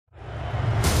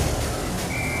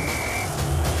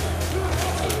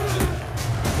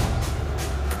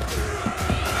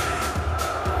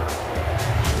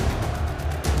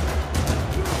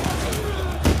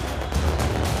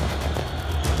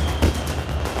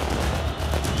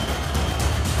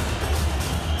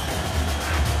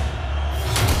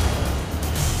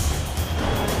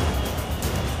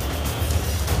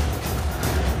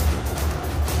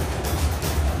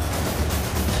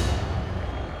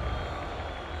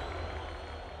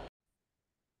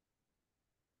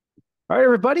All right,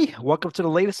 everybody, welcome to the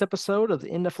latest episode of the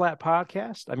In the Flat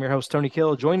podcast. I'm your host, Tony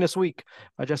Kill, joined this week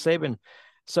by Jess Saban.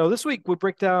 So, this week we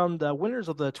break down the winners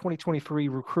of the 2023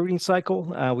 recruiting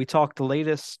cycle. We talk the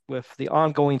latest with the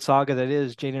ongoing saga that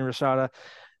is Jaden Rashada.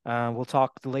 We'll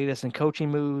talk the latest in coaching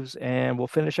moves, and we'll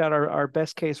finish out our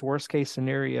best case, worst case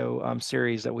scenario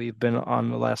series that we've been on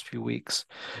the last few weeks.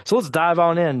 So, let's dive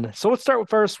on in. So, let's start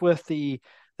first with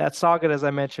that saga, as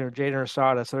I mentioned, of Jaden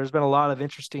Rashada. So there's been a lot of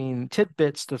interesting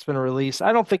tidbits that's been released.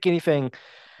 I don't think anything,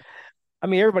 I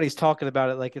mean, everybody's talking about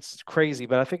it like it's crazy,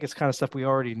 but I think it's kind of stuff we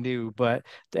already knew. But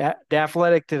the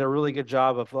Athletic did a really good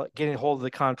job of getting a hold of the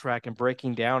contract and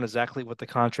breaking down exactly what the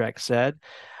contract said.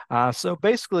 So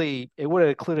basically, it would have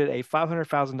included a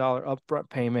 $500,000 upfront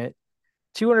payment,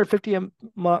 250 a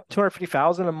month,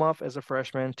 250,000 a month as a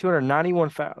freshman,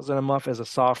 291,000 a month as a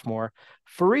sophomore,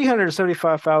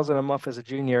 375,000 a month as a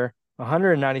junior,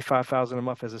 195,000 a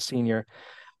month as a senior.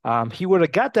 He would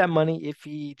have got that money if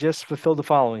he just fulfilled the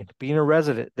following: being a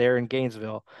resident there in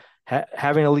Gainesville,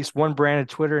 having at least one branded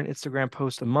Twitter and Instagram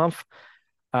post a month,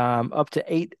 up to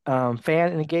 8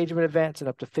 fan engagement events, and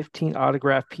up to 15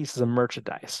 autographed pieces of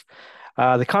merchandise.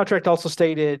 The contract also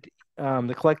stated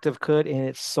the collective could, in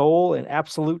its sole and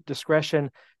absolute discretion,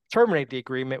 terminate the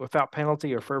agreement without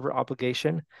penalty or further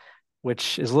obligation,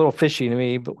 which is a little fishy to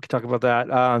me, but we can talk about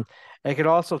that. It could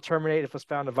also terminate if it was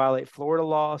found to violate Florida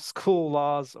law, school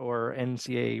laws, or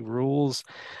NCAA rules.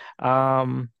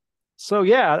 Um, so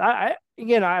yeah,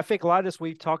 I think a lot of this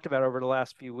we've talked about over the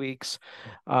last few weeks.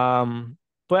 But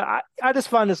I just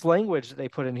find this language that they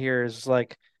put in here is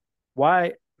like,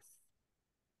 why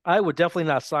I would definitely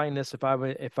not sign this if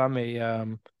I'm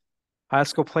a high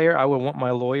school player. I would want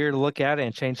my lawyer to look at it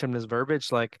and change some of this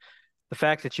verbiage. Like the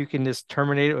fact that you can just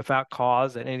terminate it without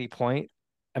cause at any point.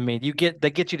 I mean, they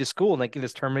get you to school and they can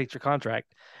just terminate your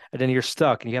contract, and then you're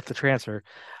stuck and you have to transfer.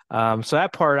 So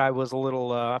that part I thought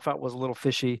was a little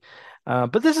fishy.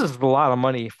 But this is a lot of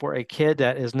money for a kid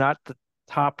that is not the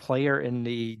top player in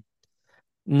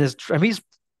this. I mean,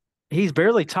 he's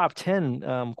barely top 10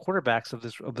 quarterbacks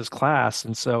of this class.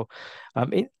 And so,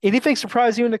 anything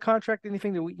surprise you in the contract?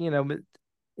 Anything that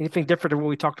anything different than what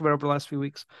we talked about over the last few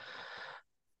weeks?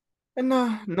 And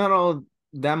not all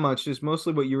that much, just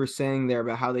mostly what you were saying there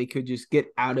about how they could just get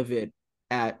out of it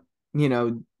at,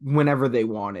 whenever they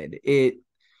wanted.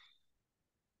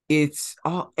 It's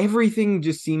all everything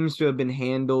just seems to have been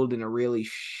handled in a really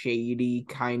shady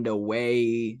kind of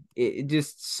way. It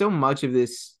just so much of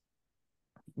this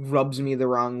rubs me the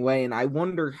wrong way. And I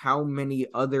wonder how many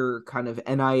other kind of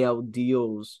NIL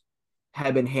deals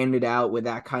have been handed out with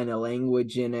that kind of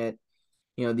language in it.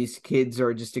 These kids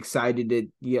are just excited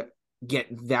to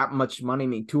get that much money. I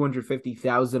mean,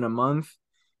 250,000 a month.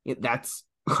 That's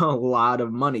a lot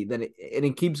of money. And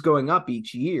it keeps going up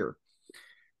each year.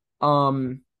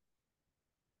 Um,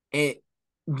 it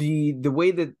the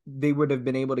way that they would have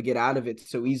been able to get out of it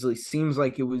so easily seems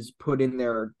like it was put in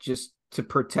there just to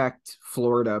protect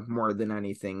Florida more than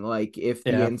anything. Like if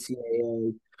the Yeah.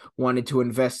 NCAA wanted to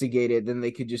investigate it, then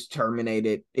they could just terminate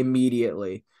it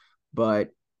immediately. But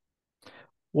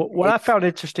What I it's found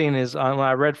interesting is when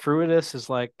I read through this is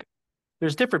like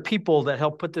there's different people that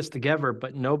help put this together,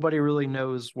 but nobody really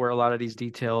knows where a lot of these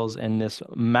details and this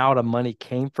amount of money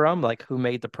came from, like who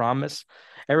made the promise.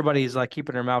 Everybody's like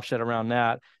keeping their mouth shut around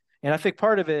that. And I think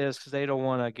part of it is because they don't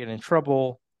want to get in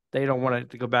trouble. They don't want it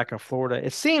to go back in Florida.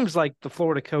 It seems like the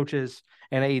Florida coaches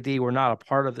and AD were not a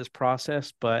part of this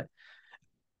process, but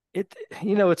it,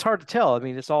 it's hard to tell. I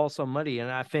mean, it's all so muddy.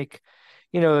 And I think,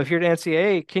 if you're the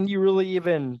NCAA, can you really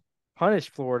even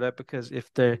punish Florida? Because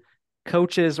if the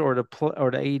coaches or the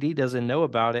AD doesn't know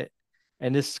about it,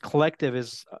 and this collective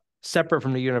is separate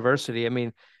from the university, I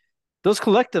mean, those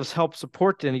collectives help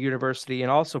support the university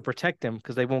and also protect them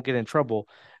because they won't get in trouble.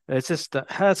 It's just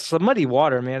it's a muddy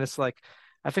water, man. It's like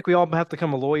I think we all have to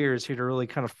become lawyers here to really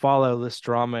kind of follow this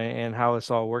drama and how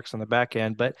this all works on the back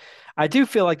end. But I do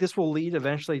feel like this will lead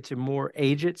eventually to more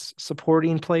agents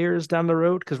supporting players down the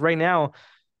road because right now,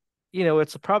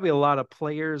 it's probably a lot of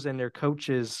players and their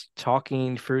coaches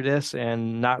talking through this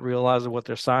and not realizing what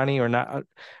they're signing or not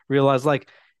realize like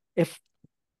if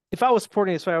if I was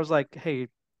supporting this, I was like, hey,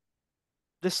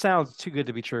 this sounds too good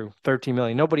to be true. 13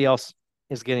 million. Nobody else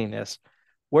is getting this.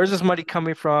 Where's this money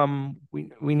coming from?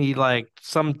 We need like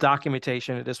some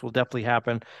documentation that this will definitely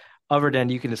happen. Other than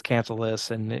you can just cancel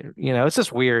this, and it's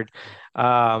just weird.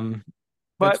 Um,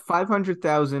 That's but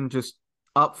 500,000 just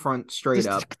upfront straight just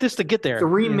up. just to get there,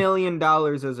 $3 million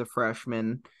as a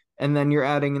freshman, and then you're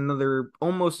adding another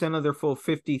full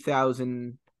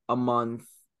 50,000 a month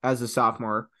as a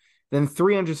sophomore. Then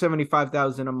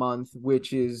 375,000 a month,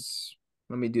 which is,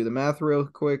 let me do the math real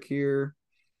quick here.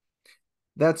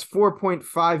 That's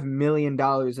 $4.5 million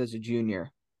as a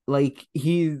junior. Like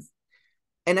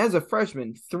and as a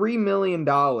freshman, $3 million.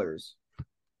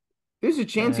 There's a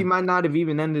chance he Yeah. might not have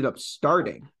even ended up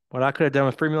starting. What I could have done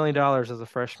with $3 million as a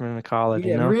freshman in college,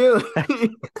 you Yeah, know?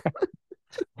 really.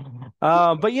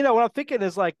 But what I'm thinking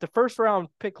is like the first round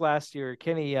pick last year,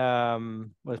 Kenny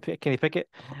Pickett,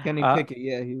 Kenny uh, Pickett,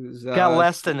 yeah, he was got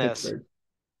less for than this Pittsburgh.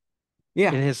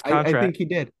 Yeah, in his I contract. think he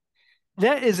did.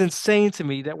 That is insane to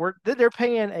me that they're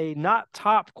paying a not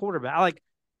top quarterback. Like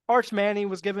Arch Manning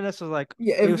was giving us like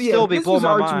Yeah, it would if still be this blowing was my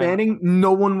Arch mind. Manning,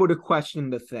 no one would have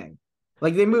questioned the thing.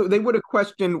 Like they would have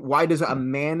questioned why does a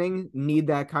Manning need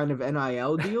that kind of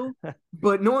NIL deal,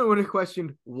 but no one would have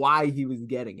questioned why he was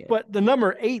getting it. But the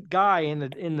number 8 guy in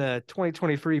the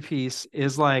 2023 piece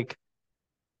is like,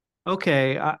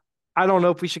 okay, I don't know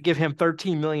if we should give him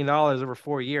 $13 million over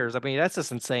 4 years. I mean, that's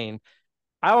just insane.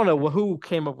 I don't know who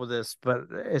came up with this, but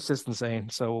it's just insane.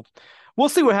 So we'll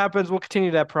see what happens. We'll continue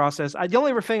that process. The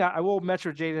only other thing I will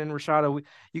mention Jaden Rashada.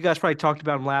 You guys probably talked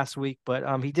about him last week, but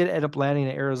he did end up landing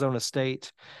at Arizona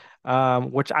State,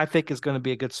 which I think is going to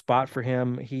be a good spot for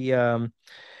him. I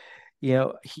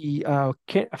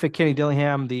think Kenny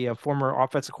Dillingham, the former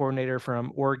offensive coordinator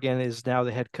from Oregon, is now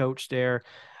the head coach there.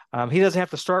 He doesn't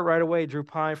have to start right away. Drew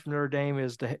Pine from Notre Dame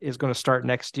is going to start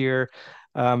next year.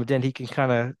 Then he can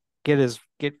kind of get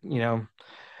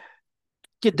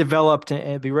developed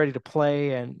and be ready to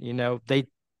play. And they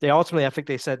ultimately, I think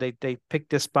they said they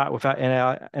picked this spot without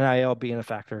NIL being a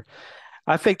factor.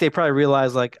 I think they probably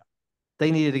realized like they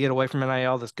needed to get away from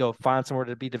NIL. Just go find somewhere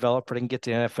to be developed where they can get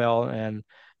to the NFL and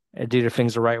do their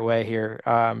things the right way here.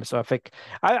 So I think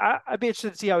I'd be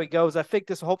interested to see how he goes. I think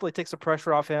this hopefully takes the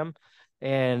pressure off him,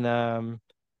 and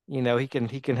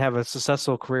he can have a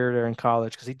successful career there in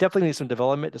college because he definitely needs some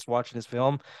development. Just watching his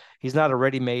film, he's not a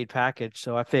ready-made package.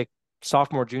 So I think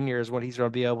sophomore, junior is when he's going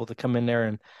to be able to come in there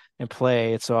and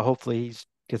play. And so hopefully he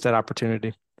gets that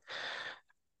opportunity.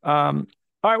 All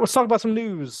right, let's talk about some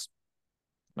news.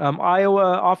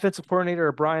 Iowa offensive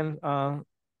coordinator Brian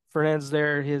Fernandez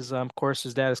there. Of course,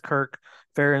 his dad is Kirk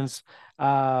Ferentz.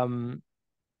 Um,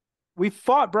 we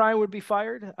thought Brian would be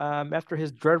fired after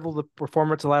his dreadful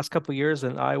performance the last couple of years,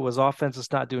 and Iowa's offense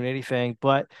is not doing anything.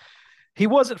 But he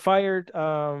wasn't fired.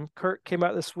 Kirk came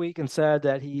out this week and said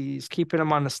that he's keeping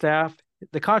him on the staff.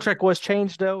 The contract was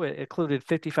changed though; it included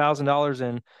 $50,000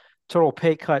 in total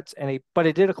pay cuts, but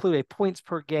it did include a points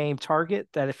per game target.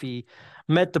 That if he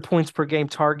met the points per game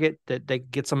target, that they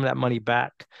get some of that money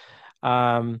back.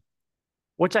 Um,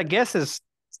 which I guess is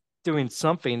doing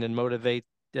something and motivate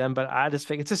them. But I just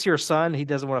think it's just your son. He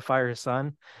doesn't want to fire his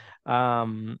son.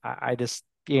 I just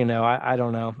I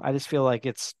don't know. I just feel like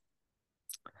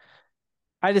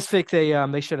I just think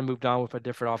they should have moved on with a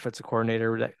different offensive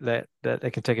coordinator that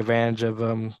they can take advantage of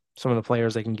some of the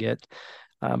players they can get.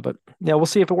 But yeah, we'll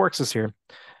see if it works this year.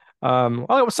 All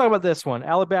right, let's talk about this one.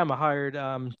 Alabama hired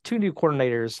two new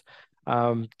coordinators.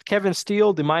 Kevin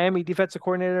Steele, the Miami defensive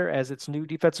coordinator, as its new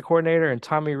defensive coordinator, and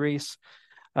Tommy Rees,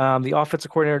 the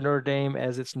offensive coordinator at Notre Dame,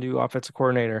 as its new offensive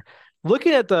coordinator.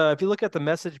 If you look at the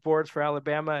message boards for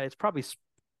Alabama, it's probably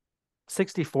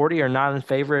 60-40 or not in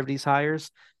favor of these hires.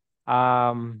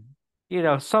 Um,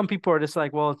 some people are just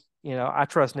like, well, I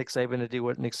trust Nick Saban to do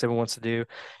what Nick Saban wants to do.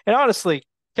 And honestly,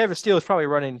 Kevin Steele is probably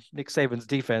running Nick Saban's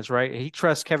defense, right? He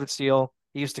trusts Kevin Steele.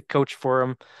 He used to coach for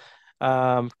him.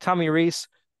 Tommy Rees,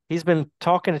 he's been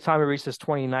talking to Tommy Rees since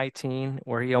 2019,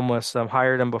 where he almost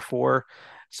hired him before.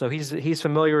 So he's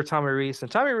familiar with Tommy Rees.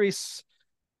 And Tommy Rees,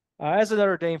 as a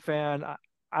Notre Dame fan,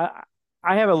 I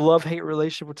I have a love-hate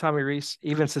relationship with Tommy Rees,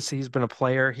 even since he's been a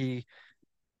player. He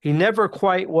never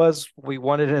quite was what we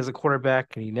wanted as a quarterback,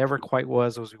 and he never quite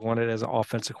was what we wanted as an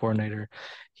offensive coordinator.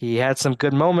 He had some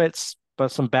good moments,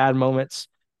 but some bad moments.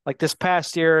 Like this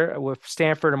past year with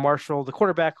Stanford and Marshall, the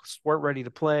quarterbacks weren't ready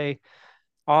to play.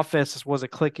 Offense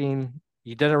wasn't clicking.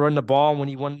 You didn't run the ball when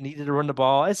needed to run the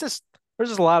ball. There's just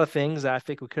a lot of things that I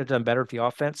think we could have done better with the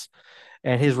offense,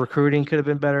 and his recruiting could have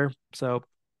been better. So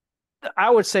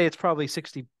I would say it's probably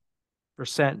 60%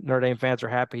 Notre Dame fans are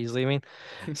happy he's leaving.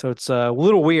 So it's a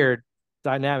little weird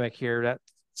dynamic here that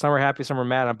some are happy, some are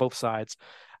mad on both sides.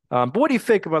 But what do you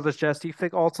think about this, Jess? Do you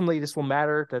think ultimately this will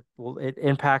matter? That will it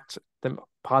impact them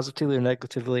positively or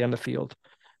negatively on the field?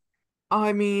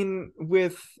 I mean,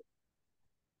 with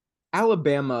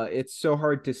Alabama, it's so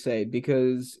hard to say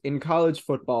because in college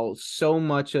football, so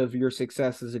much of your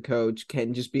success as a coach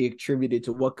can just be attributed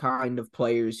to what kind of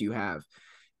players you have.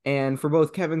 And for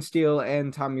both Kevin Steele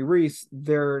and Tommy Rees,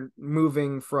 they're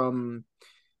moving from,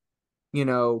 you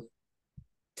know,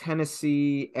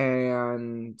 Tennessee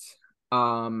and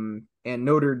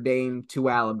Notre Dame to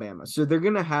Alabama. So they're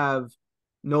gonna have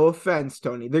No offense,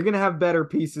 Tony. They're gonna have better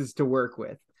pieces to work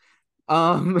with.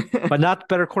 but not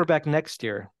better quarterback next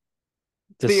year.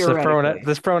 Theoretically,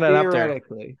 Just throwing that up there.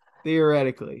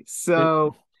 theoretically. It,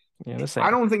 So yeah, the I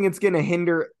same. don't think it's gonna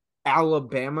hinder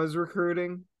Alabama's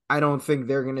recruiting. I don't think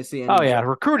they're gonna see any Oh yeah, drop.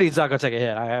 recruiting's not gonna take a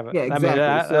hit. I have it. Yeah, I mean,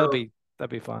 exactly. So that'd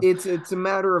be fun. it's a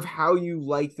matter of how you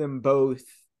like them both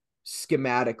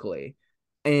schematically.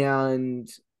 And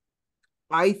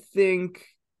I think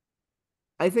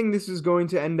I think this is going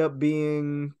to end up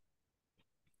being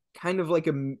kind of like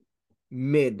a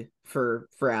mid for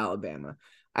Alabama.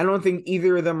 I don't think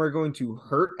either of them are going to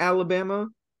hurt Alabama,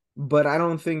 but I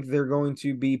don't think they're going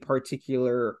to be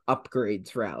particular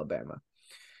upgrades for Alabama.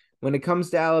 When it comes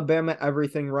to Alabama,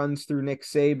 everything runs through Nick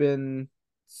Saban.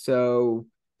 So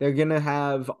they're going to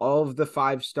have all of the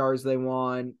 5 stars they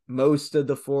want, most of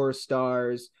the 4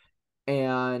 stars,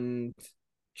 and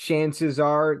chances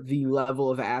are the level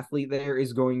of athlete there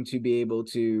is going to be able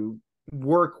to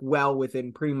work well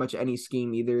within pretty much any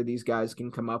scheme either of these guys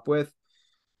can come up with.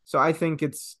 So I think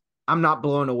I'm not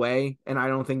blown away, and I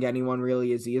don't think anyone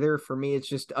really is either. For me, it's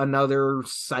just another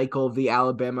cycle of the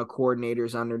Alabama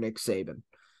coordinators under Nick Saban.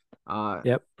 Uh,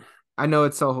 Yep. I know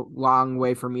it's a long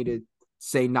way for me to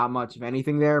say not much of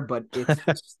anything there, but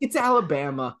it's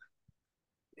Alabama.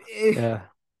 Yeah.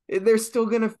 They're still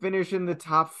going to finish in the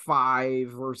top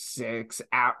 5 or 6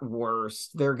 at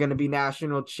worst. They're going to be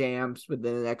national champs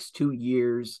within the next 2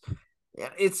 years.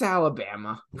 It's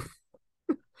Alabama.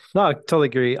 No, I totally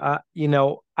agree.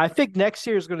 I think next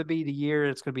year is going to be the year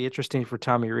it's going to be interesting for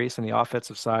Tommy Rees on the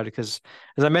offensive side because,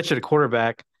 as I mentioned, a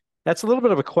quarterback, that's a little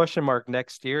bit of a question mark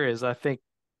next year. Is I think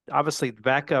obviously the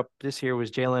backup this year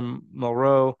was Jalen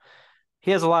Milroe.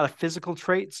 He has a lot of physical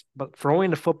traits, but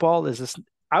throwing the football is this.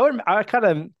 I kind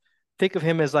of think of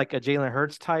him as like a Jalen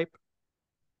Hurts type,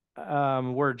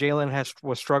 where Jalen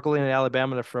was struggling in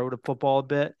Alabama to throw the football a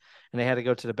bit, and they had to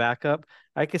go to the backup.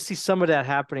 I could see some of that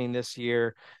happening this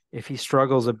year if he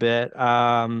struggles a bit.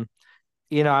 I'm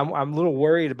a little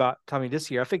worried about Tommy this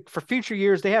year. I think for future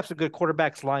years they have some good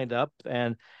quarterbacks lined up,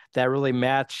 and that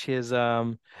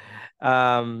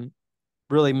um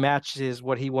really matches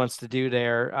what he wants to do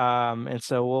there. And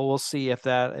so we'll see if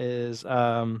that is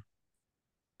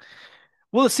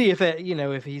we'll see if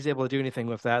if he's able to do anything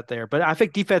with that there. But I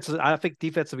think defense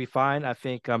will be fine. I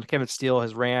think Kevin Steele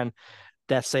has ran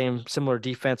that similar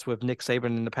defense with Nick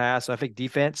Saban in the past. So I think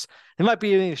defense, it might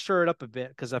be able to stir it up a bit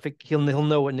because I think he'll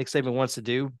know what Nick Saban wants to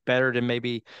do better than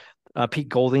maybe Pete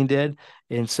Golding did.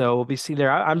 And so we'll be seeing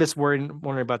there. I'm just wondering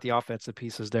about the offensive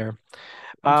pieces there.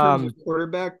 In terms of Um,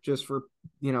 quarterback, just for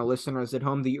listeners at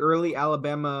home, the early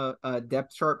Alabama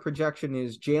depth chart projection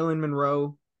is Jalen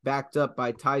Monroe backed up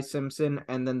by Ty Simpson,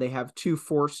 and then they have 2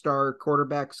 4-star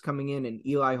quarterbacks coming in, and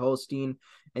Eli Holstein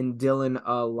and Dylan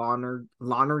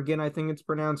Lonergan, I think it's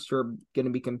pronounced, who are going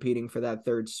to be competing for that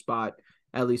 3rd spot,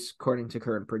 at least according to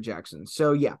current projections.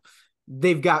 So yeah,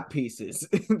 they've got pieces;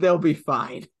 they'll be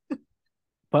fine.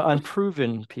 but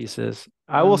unproven pieces.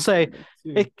 I will say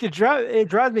it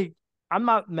drives me. I'm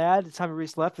not mad at Tommy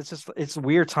Reese left. It's just it's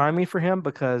weird timing for him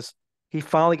because he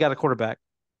finally got a quarterback.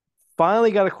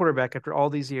 Finally got a quarterback after all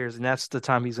these years, and that's the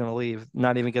time he's going to leave.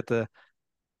 Not even get to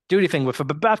do anything with it.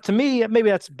 But to me, maybe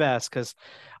that's best because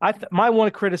my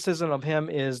one criticism of him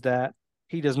is that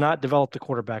he does not develop the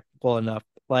quarterback well enough.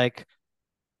 Like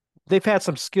they've had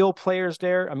some skill players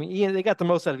there. I mean, they got the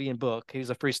most out of Ian Book. He's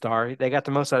a 3-star. They got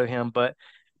the most out of him, but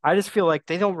I just feel like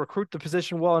they don't recruit the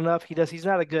position well enough. He's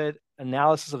not a good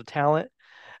analysis of talent.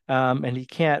 And he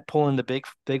can't pull in the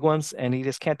big ones, and he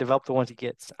just can't develop the ones he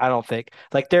gets. I don't think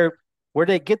like they're where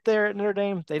they get there at Notre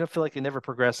Dame, they don't feel like they never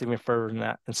progress even further than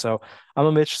that. And so I'm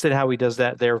interested in how he does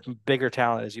that. They're bigger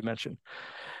talent, as you mentioned.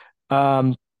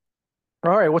 Um,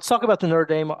 all right, let's talk about the Notre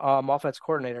Dame offense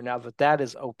coordinator now that that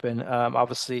is open.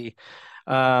 Obviously,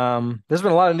 there's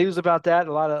been a lot of news about that.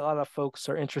 A lot of folks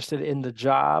are interested in the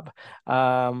job.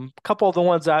 A couple of the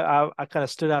ones I kind of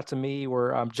stood out to me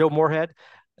were Joe Moorhead,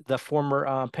 the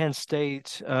former Penn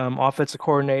State offensive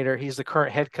coordinator. He's the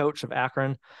current head coach of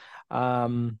Akron.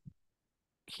 Um,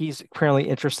 he's apparently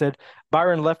interested.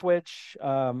 Byron Leftwich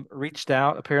reached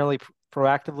out apparently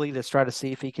proactively to try to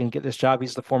see if he can get this job.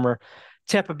 He's the former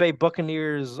Tampa Bay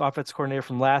Buccaneers offensive coordinator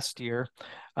from last year,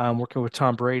 working with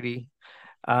Tom Brady.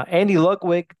 Andy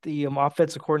Ludwig, the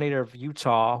offensive coordinator of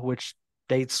Utah, which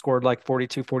they scored like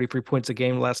 42, 43 points a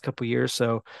game the last couple of years.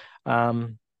 So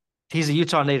he's a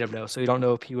Utah native, though, so you don't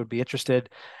know if he would be interested.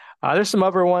 There's some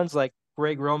other ones like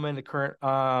Greg Roman, the current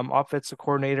offensive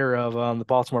coordinator of the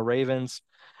Baltimore Ravens.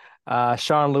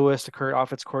 Sean Lewis, the current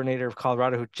offensive coordinator of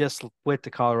Colorado, who just went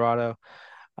to Colorado.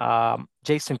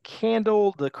 Jason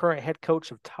Candle, the current head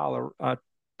coach of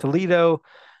Toledo.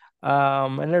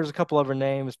 And there's a couple other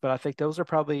names, but I think those are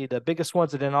probably the biggest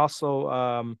ones. And then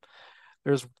also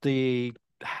there's the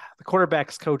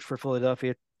quarterback's coach for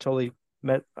Philadelphia. Totally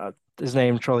met his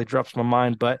name totally drops my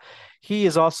mind, but he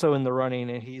is also in the running,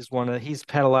 and he's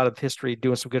had a lot of history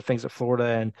doing some good things at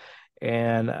Florida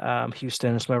and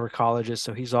Houston and some other colleges.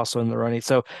 So he's also in the running.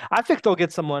 So I think they'll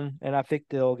get someone, and I think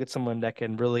they'll get someone that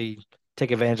can really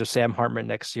take advantage of Sam Hartman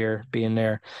next year being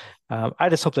there. I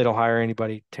just hope they don't hire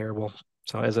anybody terrible.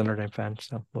 So as a Notre Dame fan,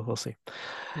 so we'll see.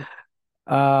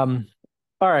 Um,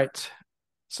 all right.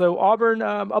 So Auburn,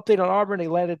 update on Auburn. They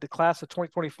landed the class of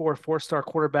 2024 four-star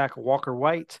quarterback Walker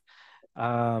White.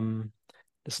 Um,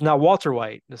 this is not Walter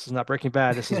White. This is not Breaking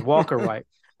Bad. This is Walker White.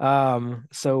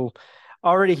 So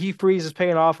already Hugh Freeze is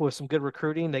paying off with some good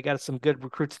recruiting. They got some good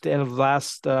recruits at the end of the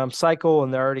last cycle,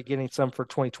 and they're already getting some for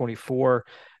 2024.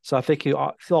 So I think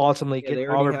he'll ultimately Yeah, get they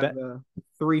already Auburn. have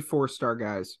 3 4-star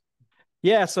guys.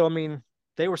 Yeah, so I mean,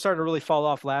 they were starting to really fall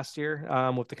off last year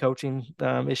with the coaching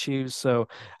issues. So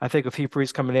I think if Hugh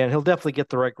Freeze coming in, he'll definitely get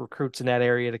the right recruits in that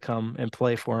area to come and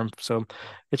play for him. So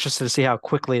interested to see how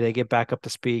quickly they get back up to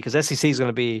speed because SEC is going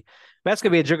to be that's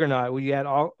going to be a juggernaut. You had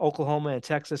Oklahoma and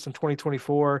Texas in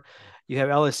 2024. You have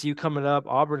LSU coming up,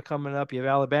 Auburn coming up. You have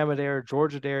Alabama there,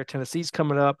 Georgia there, Tennessee's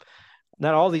coming up.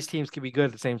 Not all these teams can be good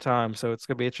at the same time, so it's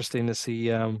going to be interesting to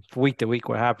see week to week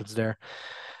what happens there.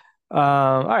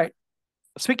 All right.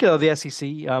 Speaking of the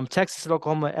SEC, Texas and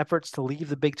Oklahoma efforts to leave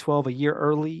the Big 12 a year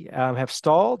early have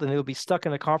stalled, and they'll be stuck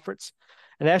in the conference.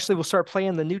 And actually, we'll start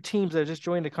playing the new teams that just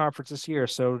joined the conference this year.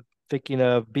 So thinking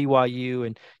of BYU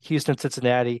and Houston,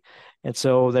 Cincinnati, and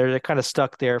so they're kind of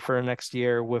stuck there for next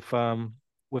year with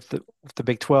the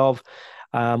Big 12.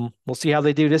 We'll see how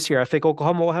they do this year. I think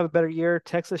Oklahoma will have a better year.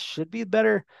 Texas should be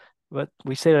better, but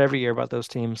we say that every year about those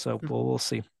teams, so we'll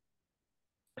see.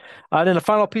 Then the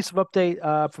final piece of update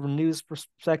from a news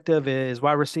perspective is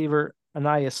wide receiver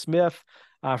Anaya Smith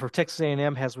for Texas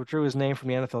A&M has withdrew his name from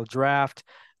the NFL draft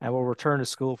and will return to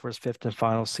school for his fifth and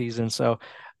final season. So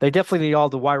they definitely need all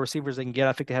the wide receivers they can get.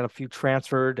 I think they had a few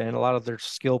transferred and a lot of their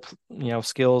skills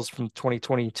from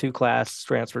 2022 class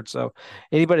transferred. So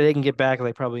anybody they can get back,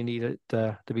 they probably need it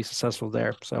to be successful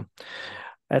there. So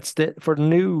that's it for the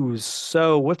news.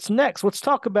 So what's next? Let's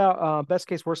talk about best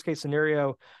case, worst case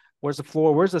scenario. Where's the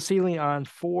floor? Where's the ceiling on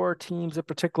 4 teams in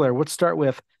particular? Let's start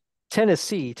with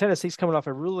Tennessee. Tennessee's coming off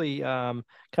a really kind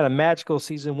of magical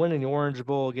season, winning the Orange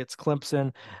Bowl against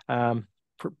Clemson. Um,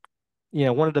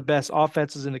 one of the best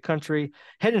offenses in the country.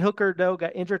 Hendon Hooker, though,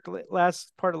 got injured the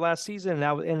last part of last season and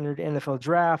now entered the NFL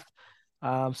draft.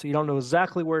 So you don't know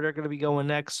exactly where they're going to be going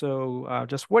next. So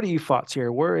just what are your thoughts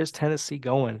here? Where is Tennessee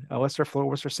going? What's their floor?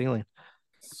 What's their ceiling?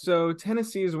 So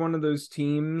Tennessee is one of those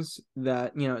teams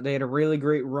that, they had a really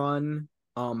great run,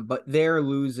 but they're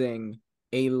losing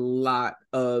a lot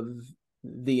of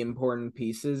the important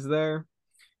pieces there.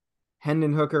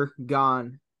 Hendon Hooker,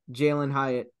 gone. Jalen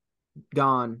Hyatt,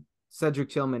 gone. Cedric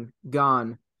Tillman,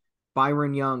 gone.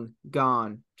 Byron Young,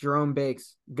 gone. Jerome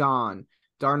Bakes, gone.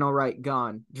 Darnell Wright,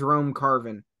 gone. Jerome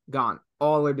Carvin, gone.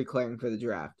 All are declaring for the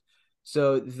draft.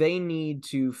 So they need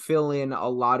to fill in a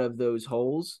lot of those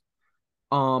holes.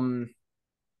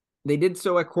 They did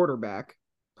so at quarterback,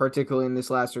 particularly in this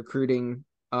last recruiting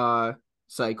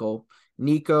cycle.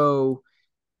 Nico,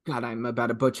 God, I'm about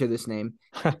to butcher this name.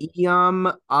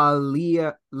 Iam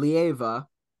Lieva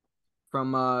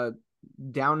from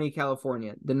Downey,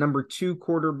 California, the number 2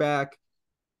 quarterback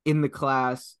in the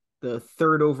class, the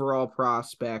 3rd overall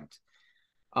prospect.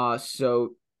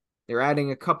 So they're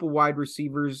adding a couple wide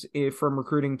receivers from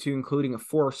recruiting to, including a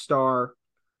 4-star.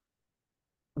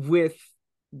 With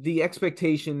the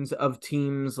expectations of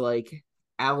teams like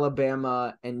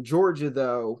Alabama and Georgia,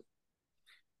 though,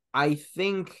 I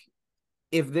think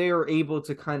if they are able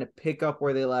to kind of pick up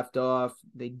where they left off,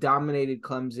 they dominated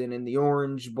Clemson in the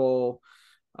Orange Bowl.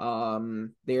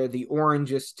 They're the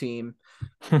orangest team.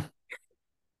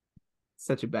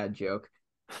 Such a bad joke.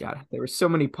 God, there were so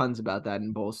many puns about that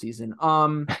in bowl season.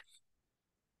 I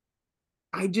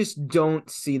just don't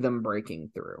see them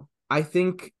breaking through. I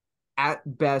think at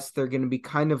best they're going to be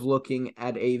kind of looking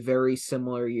at a very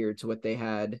similar year to what they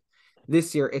had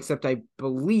this year, except I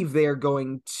believe they are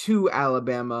going to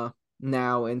Alabama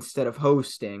now instead of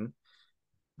hosting.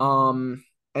 And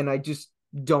I just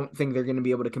don't think they're going to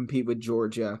be able to compete with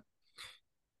Georgia.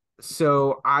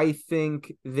 So I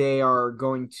think they are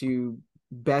going to,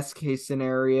 best case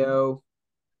scenario,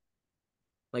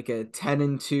 like a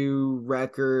 10-2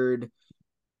 record,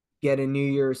 get a New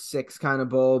Year's Six kind of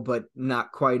bowl, but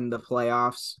not quite in the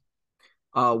playoffs.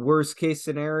 Worst case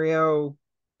scenario,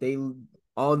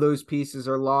 all those pieces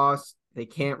are lost. They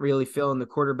can't really fill in the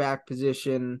quarterback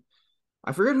position.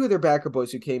 I forget who their backup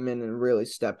was who came in and really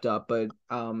stepped up, but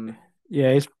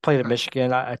Yeah, he's played at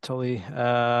Michigan. I totally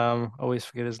always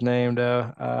forget his name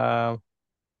though.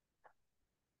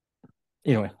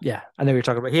 Anyway, yeah, I know what you're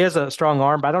talking about. He has a strong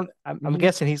arm, but I don't. I'm mhm.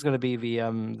 guessing he's going to be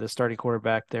the starting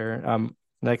quarterback there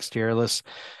next year. Unless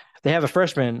they have a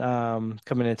freshman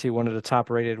coming into one of the top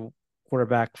rated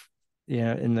quarterback,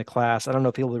 in the class. I don't know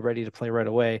if he'll be ready to play right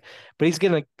away, but he's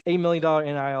getting a $8 million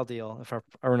NIL deal if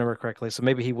I remember correctly. So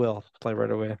maybe he will play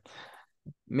right away.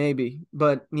 Maybe,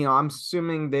 but I'm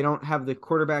assuming they don't have the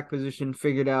quarterback position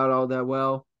figured out all that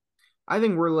well. I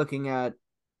think we're looking at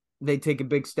they take a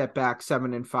big step back,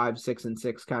 7-5,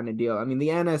 6-6 kind of deal. I mean, the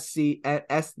NFC,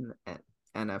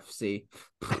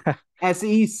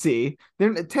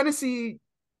 SEC, Tennessee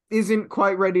isn't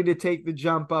quite ready to take the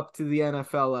jump up to the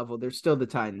NFL level. They're still the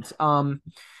Titans.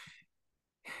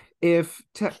 If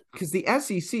because the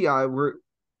SEC,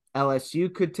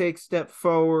 LSU could take step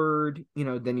forward.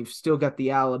 Then you've still got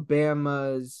the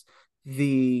Alabamas,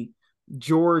 the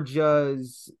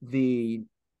Georgias, the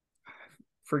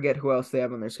forget who else they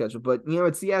have on their schedule, but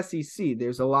it's the SEC.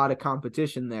 There's a lot of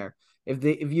competition there. If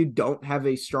you don't have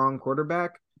a strong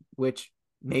quarterback, which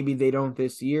maybe they don't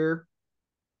this year.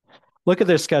 Look at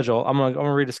their schedule. I'm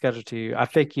gonna read the schedule to you. I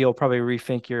think you'll probably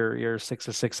rethink your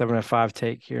 6-6, 7-5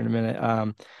 take here in a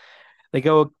minute.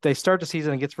 They start the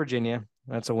season against Virginia.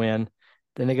 That's a win.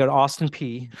 Then they go to Austin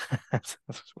P. That's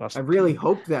I Austin really P.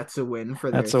 hope that's a win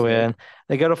for their That's a sake. win.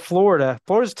 They go to Florida.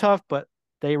 Florida's tough, but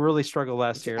they really struggled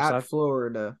last It's year. at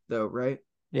Florida, though, right?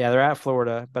 Yeah, they're at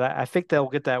Florida, but I think they'll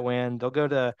get that win. They'll go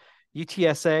to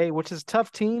UTSA, which is a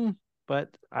tough team, but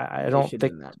I They don't should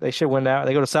think win that. they should win that.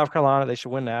 They go to South Carolina, they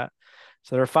should win that.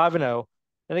 So they're 5-0.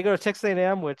 Then they go to Texas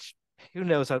A&M, which who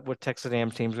knows what Texas A&M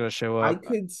team's going to show I up.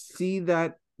 could see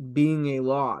that being a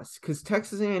loss because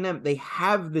Texas A&M, they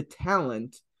have the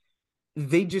talent,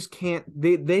 they just can't.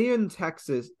 They in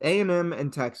Texas, A&M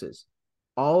and Texas,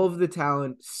 all of the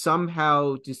talent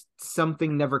somehow just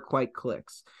something never quite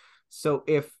clicks. So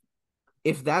if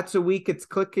that's a week it's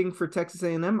clicking for Texas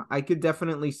A&M, I could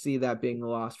definitely see that being a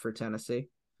loss for Tennessee.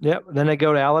 Yep. Then they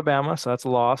go to Alabama, so that's a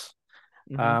loss.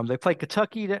 Mm-hmm. They play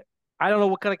Kentucky. I don't know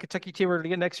what kind of Kentucky team we're going to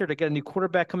get next year. They get a new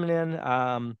quarterback coming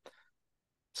in.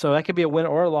 So that could be a win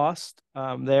or a loss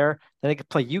there. Then they could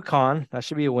play UConn. That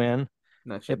should be a win.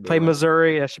 That They should be a play win.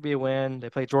 Missouri. That should be a win. They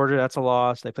play Georgia. That's a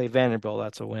loss. They play Vanderbilt.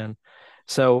 That's a win.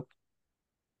 So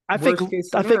I think Worst case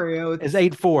I think scenario, is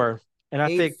it's 8-4, and I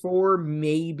think 8-4,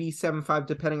 maybe 7-5,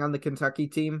 depending on the Kentucky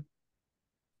team.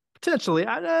 potentially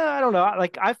I don't know.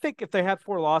 Like I think if they have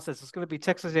four losses, it's going to be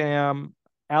Texas A&M,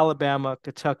 Alabama,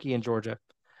 Kentucky, and Georgia.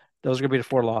 Those are going to be the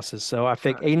four losses. So I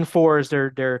think 8-4 is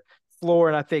their floor,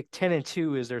 and I think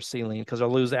 10-2 is their ceiling because they'll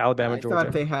lose to Alabama, I thought Georgia.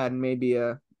 they had maybe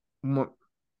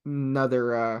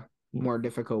another more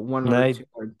difficult one or They two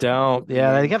more don't. different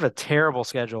Yeah, they games. have a terrible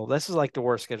schedule. This is like the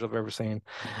worst schedule I've ever seen.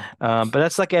 But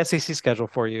that's like SEC schedule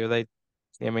for you. I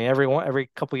mean, every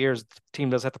couple years, the team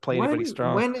does have to play anybody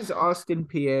strong. When is Austin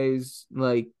PA's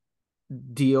like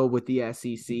deal with the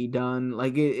SEC done?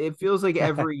 Like it feels like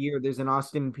every year there's an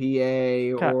Austin PA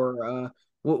Kind of or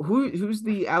who's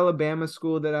the Alabama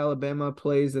school that Alabama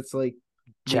plays that's like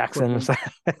the Jackson, equivalent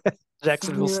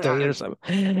Jacksonville something State or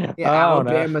something. yeah, Oh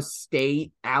no. Alabama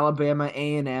State, Alabama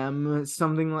A&M,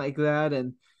 something like that.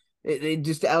 And it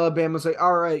just Alabama's like,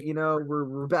 all right,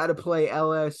 we're about to play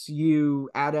LSU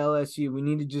at LSU. We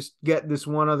need to just get this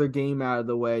one other game out of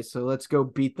the way. So let's go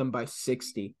beat them by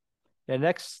 60. Yeah,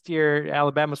 next year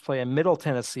Alabama's playing Middle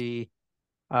Tennessee,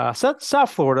 South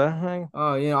Florida.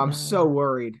 Oh, I'm so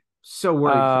worried. So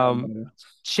worried for Um, Alabama.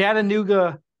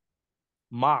 Chattanooga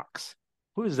Mocs.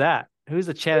 Who's that? Who's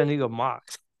the Chattanooga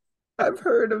Mocs? I've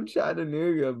heard of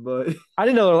Chattanooga, but I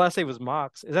didn't know their last name was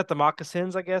Mocs. Is that the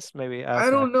Moccasins, I guess? Maybe. I Okay.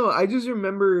 don't know. I just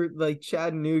remember like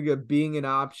Chattanooga being an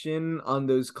option on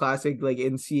those classic like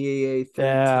NCAA 13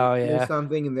 Oh or yeah.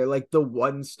 something, and they're like the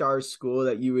 1-star school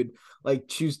that you would like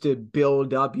choose to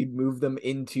build up. You'd move them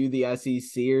into the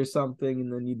SEC or something,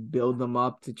 and then you'd build them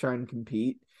up to try and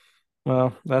compete.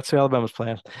 Well, that's who Alabama's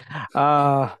playing.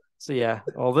 So yeah.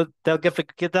 Well, they'll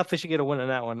definitely should get a win in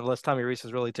that one, unless Tommy Reese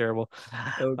is really terrible.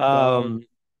 Oh God. Um,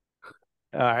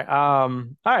 all right. All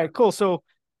right, cool. So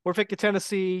we're picking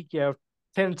Tennessee.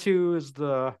 10-2 is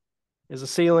the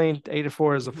ceiling,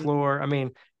 8-4 is the Mhm. floor. I mean,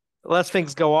 unless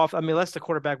things go off. I mean, unless the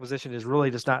quarterback position is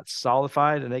really just not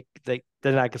solidified, and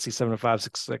then I can see 7-5,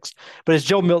 6-6. But it's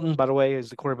Joe Milton, by the way, is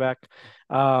the quarterback.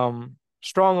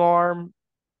 Strong arm,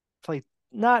 played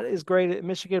not as great at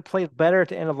Michigan, played better at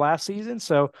the end of last season.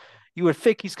 So you would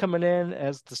think he's coming in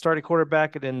as the starting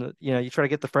quarterback, and then you try to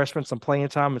get the freshmen some playing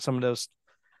time and some of those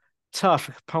tough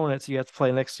opponents you have to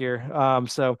play next year.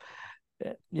 So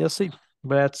You'll see.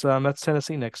 But that's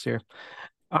Tennessee next year.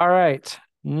 All right.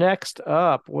 Next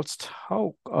up, let's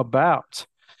talk about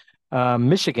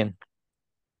Michigan.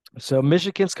 So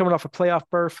Michigan's coming off a playoff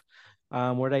berth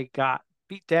where they got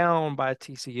beat down by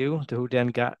TCU, who then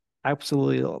got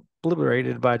absolutely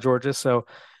obliterated by Georgia. So,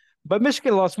 but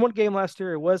Michigan lost one game last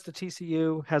year. It was the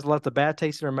TCU, has left a bad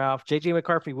taste in their mouth. JJ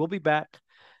McCarthy will be back.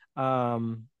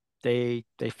 Um, they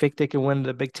think they can win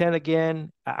the Big Ten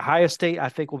again. Ohio State, I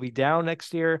think, will be down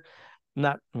next year.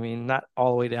 Not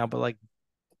all the way down, but like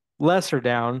lesser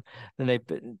down than they've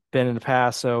been in the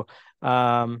past. So,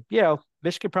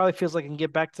 Michigan probably feels like it can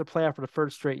get back to the playoff for the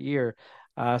third straight year.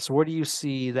 So where do you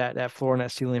see that floor and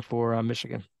that ceiling for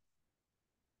Michigan?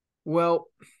 Well,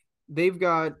 they've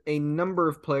got a number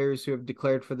of players who have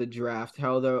declared for the draft.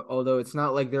 Although it's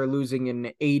not like they're losing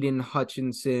an Aiden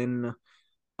Hutchinson And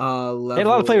a lot of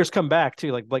level. players come back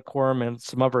too, like Blake Corum and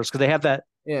some others, because they have that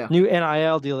Yeah. new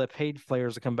NIL deal that paid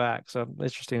players to come back. So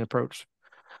interesting approach.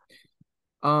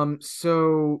 So I'm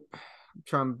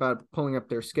trying about pulling up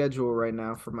their schedule right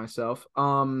now for myself.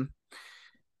 I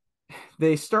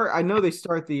know they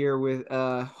start the year with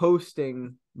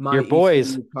hosting my Your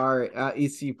boys,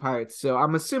 ECU Pirates. So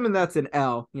I'm assuming that's an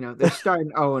L. They're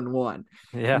starting 0-1.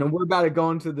 yeah, We're about to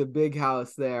go into the big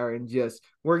house there and just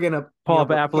we're gonna pull up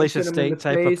we're Appalachian punching them in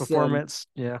State the type of face and performance.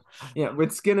 Yeah,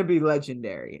 it's gonna be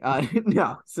legendary.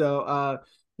 No, so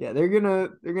yeah, they're gonna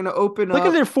open look at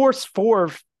up. their four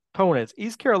opponents: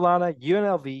 East Carolina,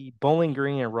 UNLV, Bowling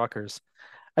Green, and Rutgers.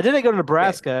 I did they go to Yeah.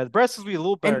 Nebraska. Nebraska's will be a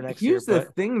little better And next year, here's the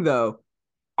but thing though,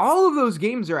 all of those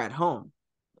games are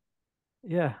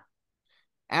yeah,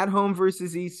 at home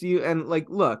versus ECU. And like,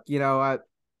 look,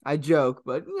 I joke,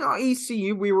 but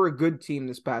ECU, we were a good team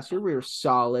this past year. We were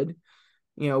solid.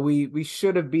 We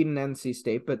should have beaten NC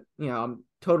State, but I'm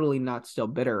totally not still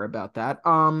bitter about that.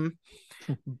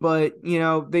 But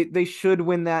they should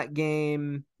win that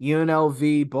game.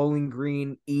 UNLV, Bowling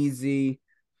Green, easy.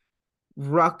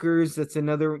 Rutgers, that's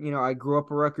another, I grew up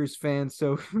a Rutgers fan,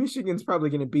 so Michigan's probably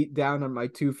going to beat down on my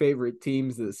two favorite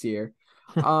teams this year.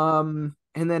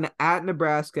 And then at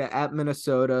Nebraska, at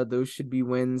Minnesota, those should be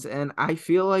wins. And I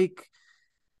feel like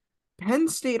Penn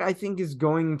State, I think, is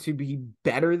going to be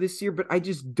better this year, but I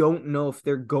just don't know if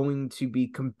they're going to be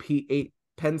compete.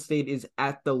 Penn State is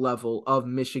at the level of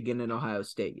Michigan and Ohio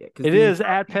State yet, because it the is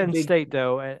entire at Penn Big State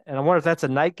though, and I wonder if that's a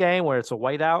night game where it's a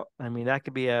whiteout. I mean, that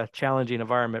could be a challenging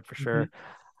environment for Mhm. sure.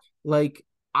 Like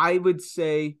I would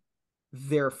say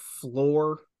their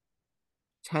floor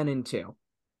 10-2.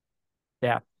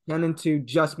 Yeah, 10-2,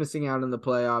 just missing out in the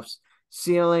playoffs.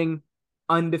 Ceiling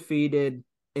undefeated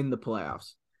in the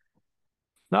playoffs.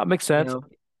 that makes You sense. know,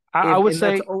 I if would and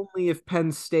that's say, only if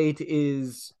Penn State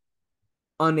is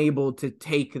unable to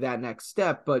take that next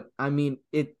step. But I mean,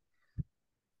 it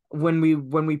when we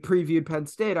previewed Penn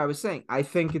State, I was saying I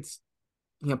think it's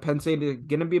Penn State is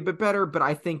gonna be a bit better, but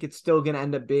I think it's still gonna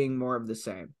end up being more of the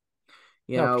same.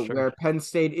 no, for sure. Where Penn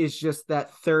State is just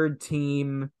that third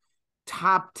team,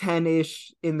 top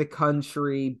 10-ish in the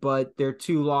country, but their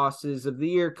two losses of the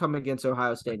year come against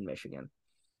Ohio State and Michigan.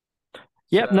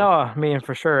 Yep, So no, I mean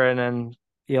for sure. And then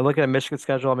looking at Michigan's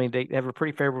schedule, I mean they have a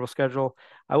pretty favorable schedule.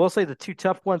 I will say the two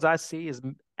tough ones I see is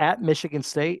at Michigan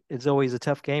State. It's always a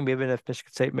tough game, even if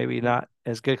Michigan State maybe not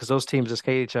as good because those teams just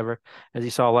hate each other, as you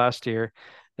saw last year.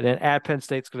 And then at Penn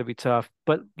State's going to be tough,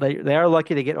 but they are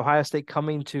lucky to get Ohio State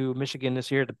coming to Michigan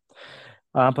this year to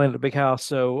playing at the big house.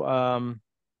 So I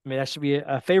mean that should be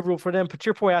a favorable for them. But to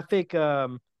your point, I think I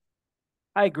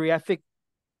agree. I think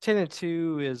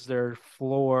 10-2 is their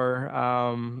floor.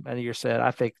 And you said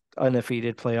I think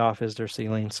undefeated playoff is their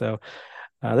ceiling. So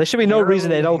there should be no reason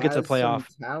they Maryland don't get to has some playoff.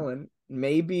 talent.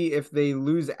 Maybe if they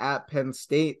lose at Penn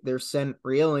State, they're sent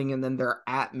reeling and then they're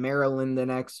at Maryland the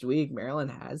next week. Maryland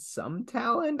has some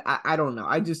talent. I don't know.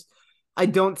 I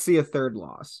don't see a third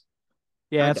loss.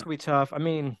 Yeah, I it's don't. gonna be tough. I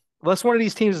mean, unless one of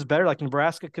these teams is better, like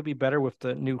Nebraska could be better with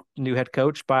the new head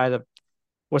coach by the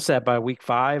what's that by week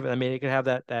 5. I mean, they could have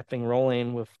that thing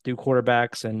rolling with new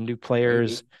quarterbacks and new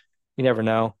players. Maybe. You never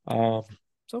know.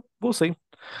 So we'll see.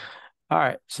 All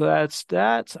right, so that's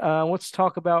that. Let's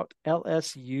talk about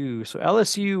LSU. So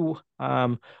LSU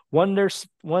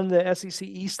won the SEC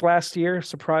East last year,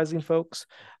 surprising folks.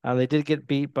 They did get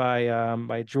beat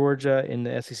by Georgia in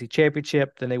the SEC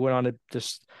championship. Then they went on to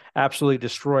just absolutely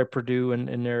destroy Purdue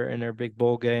in their big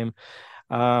bowl game.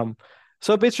 Um,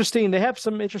 so it's interesting. They have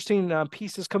some interesting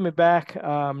pieces coming back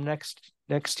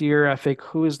next year. I think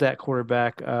who is that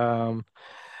quarterback?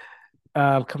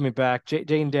 Coming back,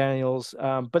 Jane Daniels.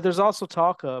 But there's also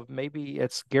talk of maybe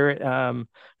it's Garrett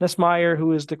Nussmeier,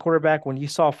 who is the quarterback. When you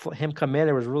saw him come in,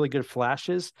 there was really good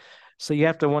flashes. So you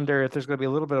have to wonder if there's going to be a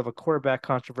little bit of a quarterback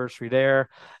controversy there.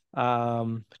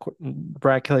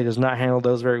 Brad Kelly does not handle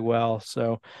those very well,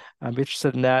 so I'm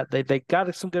interested in that. They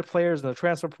got some good players in the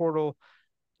transfer portal.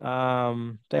 They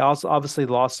also obviously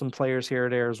lost some players here or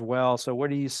there as well. So where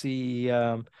do you see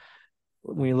when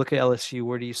you look at LSU,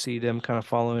 where do you see them kind of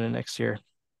following in next year?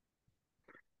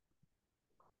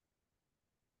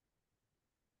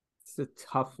 It's a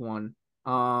tough one.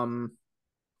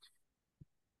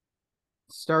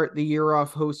 Start the year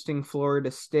off hosting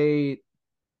Florida State.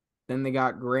 Then they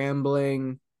got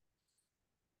Grambling.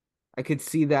 I could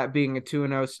see that being a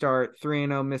 2-0 start,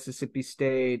 3-0 Mississippi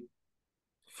State,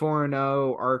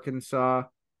 4-0 Arkansas.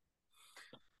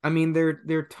 I mean,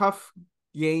 they're tough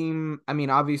game. I mean,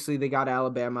 obviously they got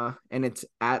Alabama and it's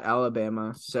at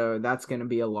Alabama, so that's going to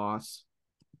be a loss.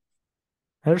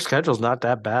 Their schedule's not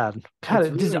that bad. It's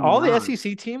God, did really all the not.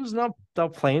 SEC teams not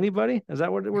don't play anybody? Is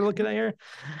that what we're looking at here?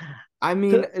 I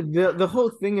mean, the whole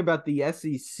thing about the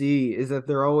SEC is that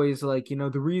they're always like,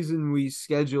 the reason we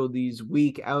schedule these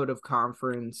week out of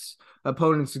conference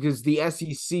opponents because the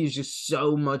SEC is just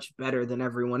so much better than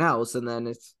everyone else. And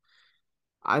then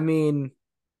I mean,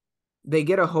 they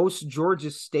get a host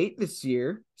Georgia State this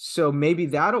year, so maybe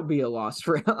that'll be a loss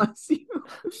for LSU.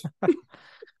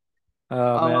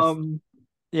 Oh man, um,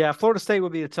 yeah, Florida State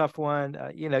would be a tough one.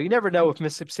 You never know with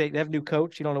Mississippi State. They have a new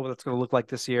coach. You don't know what it's going to look like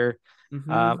this year.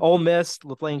 mhm. Ole Miss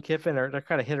with Lane Kiffin, they're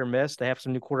kind of hit or miss. They have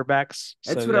some new quarterbacks,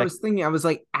 That's so what I that was thinking. I was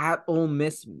like, at Ole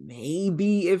Miss,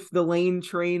 maybe if the lane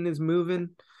train is moving.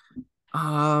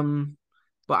 Um,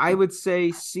 but I would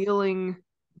say ceiling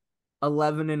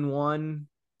 11-1,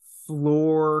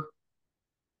 floor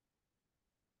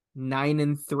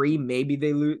 9-3. Maybe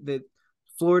they lose. That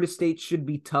Florida State should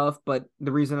be tough, but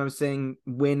the reason I'm saying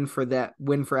win for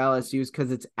LSU is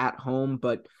because it's at home.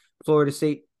 But Florida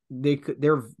State, they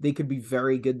could be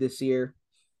very good this year.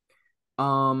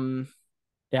 Um,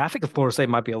 yeah, I think Florida State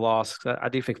might be a loss. I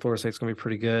do think Florida State's going to be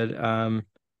pretty good.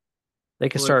 They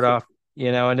could Florida start State. off,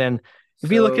 and then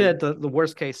if you look So at the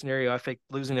worst case scenario, I think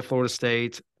losing to Florida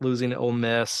State, losing to Ole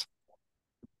Miss,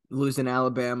 losing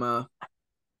Alabama.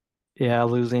 yeah,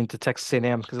 losing to Texas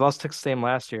A&M because they lost to Texas A&M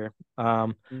last year.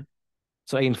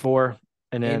 So 8-4,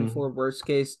 and And then for worst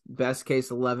case, best case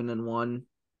 11-1.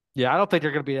 yeah, I don't think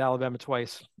they're going to beat Alabama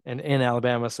twice in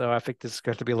Alabama. So I think this is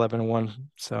going to be 11-1.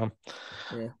 So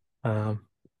Yeah. um,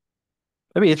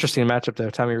 it'd be an interesting matchup though.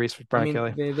 Tommy Reese with I Brian mean,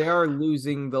 Kelly. they are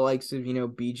losing the likes of,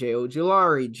 BJ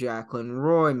Ojulari, Jacqueline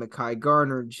Roy, Makai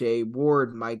Garner, Jay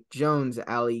Ward, Mike Jones,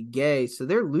 Ali Gay. So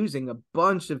they're losing a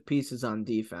bunch of pieces on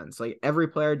defense. Like every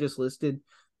player just listed,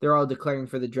 they're all declaring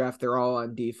for the draft. They're all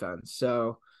on defense.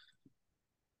 So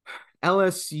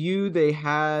LSU, they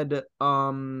had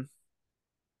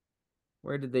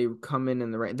where did they come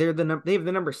in the rank? They have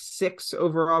the number 6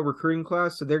 overall recruiting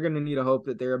class, so they're going to need a hope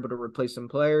that they're able to replace some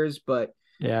players. But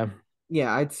Yeah,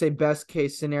 yeah, I'd say best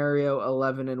case scenario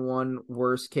 11-1,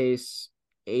 worst case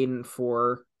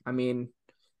 8-4. I mean,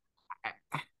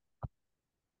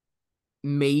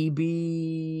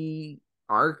 maybe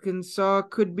Arkansas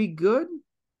could be good.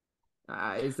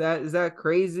 Is that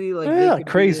crazy? Like they yeah, could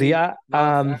crazy. be off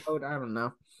out. I don't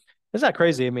know. It's not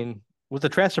crazy. I mean, with the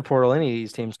transfer portal, any of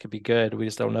these teams could be good. We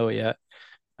just don't know it yet.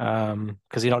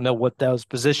 Because you don't know what those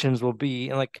positions will be.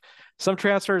 And like some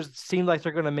transfers seem like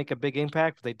they're going to make a big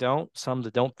impact, but they don't. Some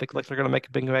that don't think like they're going to make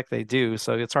a big impact, they do.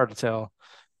 So it's hard to tell.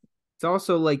 It's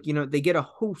also like, they get a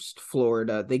host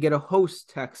Florida, they get a host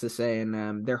Texas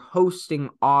A&M, they're hosting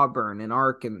Auburn and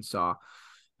Arkansas,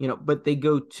 but they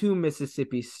go to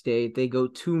Mississippi State, they go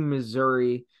to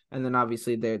Missouri, and then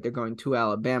obviously they're going to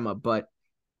Alabama. But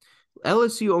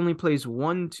LSU only plays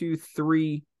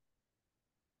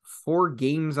 4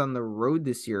 games on the road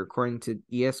this year, according to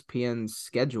ESPN's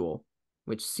schedule,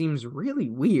 which seems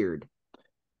really weird.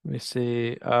 Let me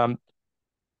see. I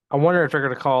wonder if they're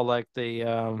going to call like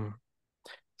the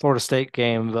Florida State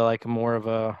game, but like more of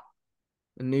a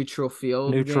A neutral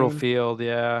field neutral game. field.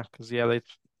 Yeah, because yeah,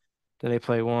 they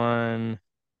play 1,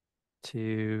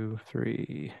 2,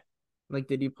 3, Like,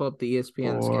 did you pull up the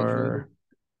ESPN schedule 4.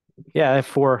 Yeah, they have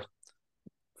 4.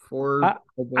 for I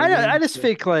a bowl I game? just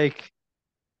think like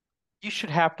you should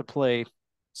have to play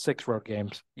 6 road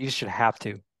games. You should have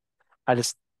to. I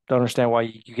just don't understand why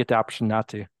you get the option not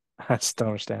to. I just don't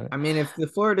understand it. I mean, if the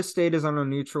Florida State is on a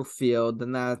neutral field,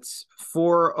 then that's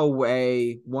 4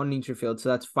 away, 1 neutral field, so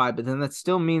that's 5. But then that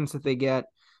still means that they get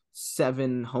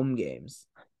 7 home games.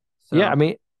 Yeah, I So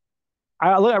mean,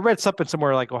 I read something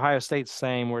somewhere like Ohio State's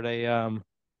saying where they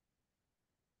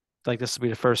like this will be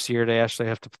the first year they actually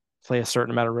have to play a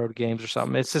certain amount of road games or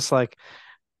something. It's just like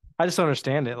I just don't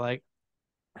understand it. Like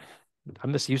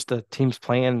I'm just used to teams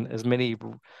playing as many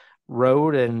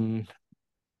road and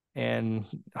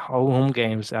home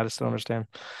games. I just don't understand.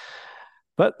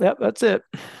 But yep, that's it.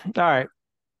 All right.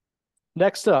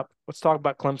 Next up, let's talk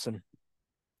about Clemson.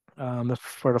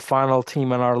 For the final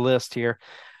team on our list here.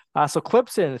 So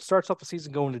Clemson, it starts off the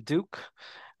season going to Duke.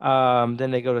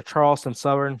 Then they go to Charleston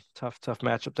Southern, tough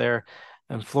matchup there,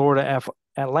 and Florida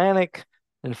Atlantic,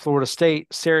 and Florida State,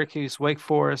 Syracuse, Wake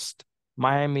Forest,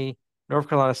 Miami, North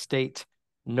Carolina State,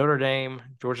 Notre Dame,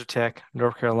 Georgia Tech,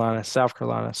 North Carolina, South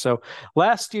Carolina. So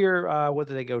last year, what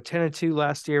did they go 10-2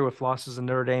 last year with losses in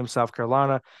Notre Dame, South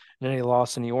Carolina, and then they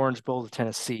lost in the Orange Bowl to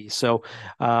Tennessee. So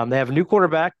they have a new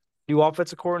quarterback, new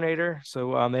offensive coordinator.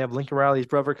 So they have Lincoln Riley's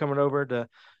brother coming over to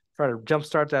try to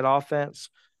jumpstart that offense.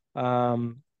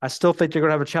 I still think they're going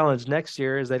to have a challenge next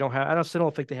year. Is they don't have. I still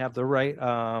don't think they have the right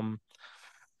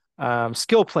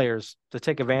skill players to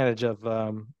take advantage of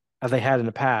as they had in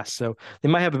the past. So they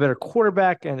might have a better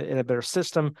quarterback and a better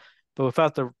system, but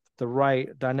without the right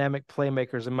dynamic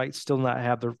playmakers, it might still not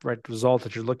have the right result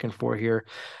that you're looking for here.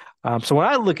 So when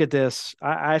I look at this,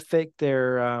 I think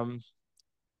their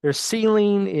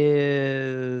ceiling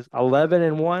is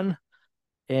 11-1,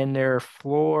 and their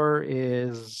floor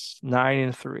is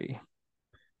 9-3.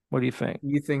 What do you think?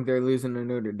 You think they're losing to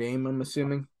Notre Dame, I'm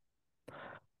assuming?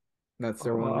 That's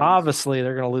their one loss. Obviously,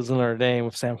 they're going to lose to Notre Dame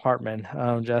with Sam Hartman,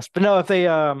 just. But no, if they,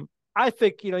 I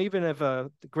think even if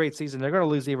a great season, they're going to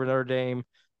lose either Notre Dame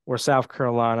or South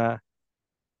Carolina.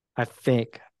 I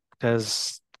think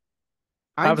because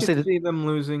I obviously could the see them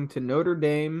losing to Notre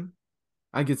Dame.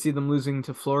 I could see them losing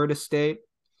to Florida State.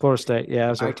 Florida State, yeah,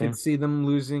 that's I their could team. see them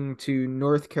losing to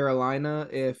North Carolina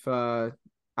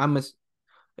I'm a,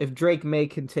 if Drake May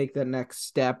can take that next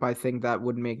step. I think that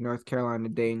would make North Carolina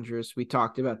dangerous. We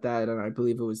talked about that, and I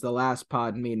believe it was the last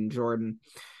pod, me and Jordan.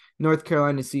 North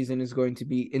Carolina season is going to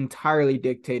be entirely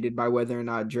dictated by whether or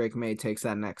not Drake May takes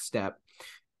that next step.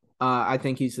 I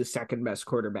think he's the second best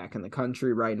quarterback in the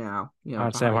country right now.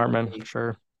 On Sam Behind Hartman for me.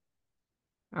 sure.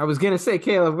 I was gonna say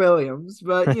Caleb Williams,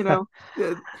 but Each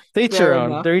their fair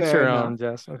own. enough, They're each fair their enough. own,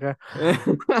 Jess. Okay.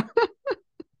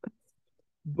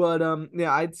 But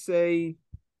yeah, I'd say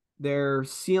their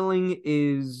ceiling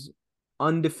is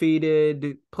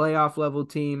undefeated playoff level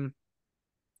team.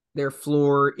 Their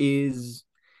floor is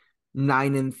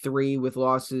 9-3 with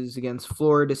losses against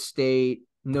Florida State,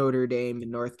 Notre Dame,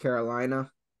 and North Carolina.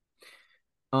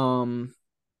 Um,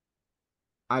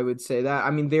 I would say that.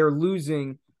 I mean, they're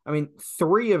losing. I mean,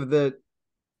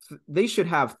 they should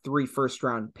have 3 first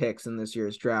round picks in this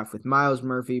year's draft with Miles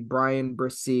Murphy, Brian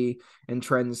Bresee, and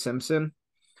Trent Simpson.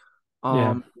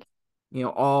 Yeah. Um,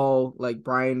 all like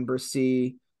Brian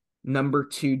Bresee, number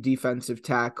 2 defensive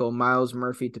tackle, Miles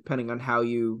Murphy, depending on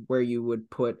where you would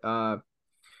put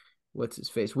what's his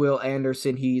face? Will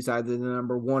Anderson, he's either the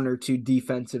number 1 or 2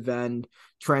 defensive end.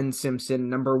 Trent Simpson,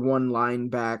 number 1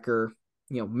 linebacker,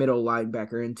 middle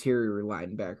linebacker, interior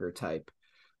linebacker type.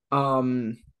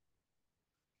 Because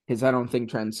I don't think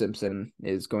Trent Simpson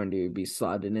is going to be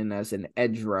slotted in as an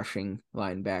edge rushing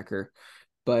linebacker.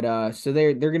 But so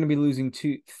they're going to be losing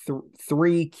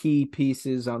three key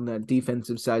pieces on the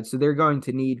defensive side. So they're going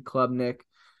to need Klubnik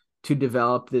to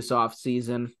develop this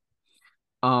offseason.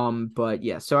 But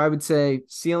yeah, so I would say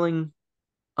ceiling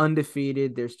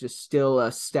undefeated. There's just still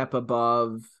a step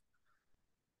above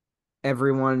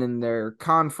everyone in their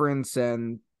conference,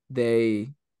 and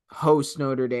they host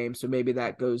Notre Dame, so maybe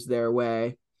that goes their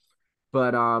way.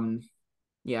 But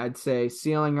yeah, I'd say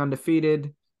ceiling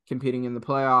undefeated, competing in the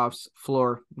playoffs,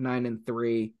 floor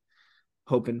 9-3,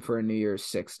 hoping for a New Year's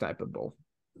Six type of bowl.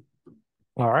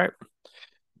 All right.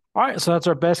 All right, so that's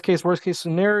our best case, worst case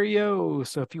scenario.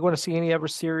 So if you want to see any other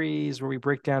series where we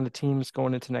break down the teams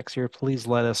going into next year, please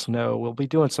let us know. We'll be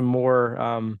doing some more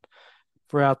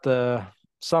throughout the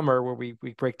summer where we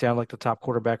break down like the top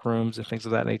quarterback rooms and things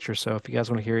of that nature. So if you guys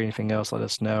want to hear anything else, let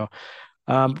us know.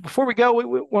 Before we go, we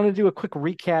want to do a quick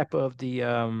recap of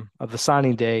the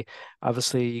signing day.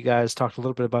 Obviously, you guys talked a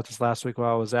little bit about this last week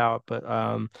while I was out, but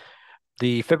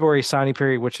the February signing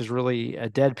period, which is really a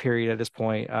dead period at this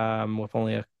point,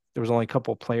 with there was only a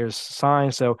couple of players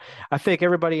signed. So I think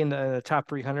everybody in the top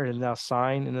 300 has now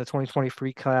signed in the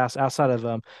 2023 class outside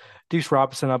of Deuce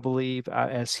Robinson, I believe,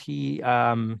 as he's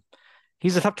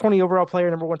a top 20 overall player,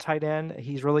 number 1 tight end.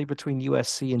 He's really between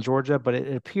USC and Georgia, but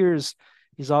it appears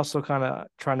he's also kind of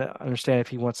trying to understand if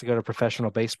he wants to go to professional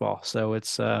baseball. So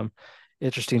it's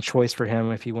interesting choice for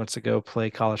him if he wants to go play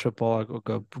college football or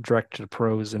go direct to the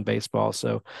pros in baseball.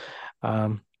 So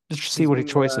just see He's what his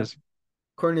been, choice is.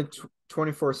 according to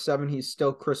 24/7, he's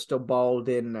still crystal balled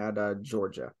in at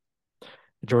Georgia.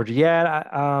 Georgia. Yeah,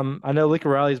 I know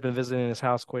Lincoln Riley's been visiting his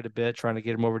house quite a bit, trying to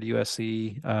get him over to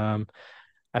USC.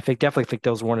 definitely think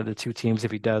those are one of the two teams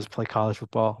if he does play college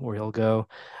football where he'll go.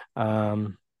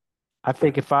 Um, I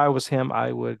think if I was him,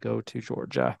 I would go to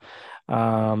Georgia,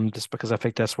 just because I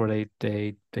think that's where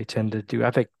they tend to do.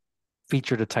 I think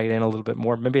feature the tight end a little bit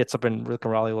more. Maybe it's something Rick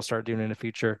and Raleigh will start doing in the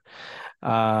future.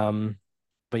 Um,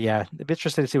 but yeah, it'd be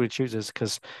interesting to see what he chooses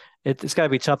because it's got to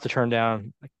be tough to turn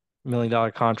down $1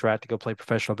 million contract to go play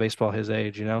professional baseball his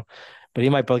age, you know. But he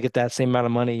might be able to get that same amount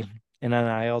of money in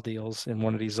NIL deals in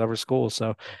one of these other schools.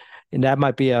 So, and that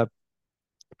might be a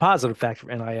positive factor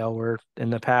for NIL, where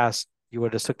in the past you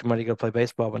would have took the money to go play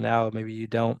baseball, but now maybe you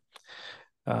don't.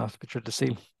 It's good to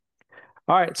see.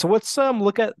 All right, so let's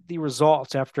look at the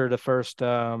results after the first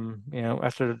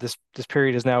after this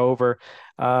period is now over.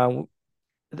 Uh,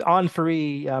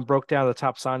 On3 broke down the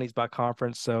top signings by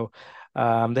conference. So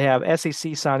they have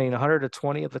SEC signing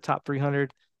 120 of the top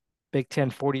 300, Big Ten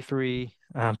 43,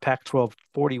 Pac-12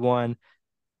 41,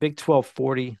 Big 12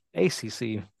 40, ACC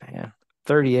man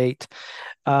 38,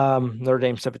 Notre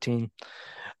Dame 17.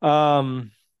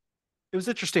 Um, it was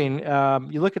interesting.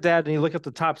 You look at that and you look at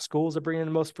the top schools that bring in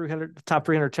the most 300, the top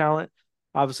 300 talent.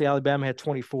 Obviously, Alabama had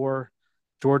 24,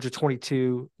 Georgia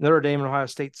 22, Notre Dame and Ohio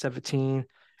State 17,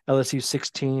 LSU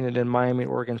 16, and then Miami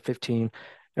and Oregon 15.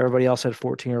 Everybody else had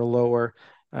 14 or lower.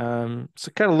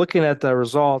 So kind of looking at the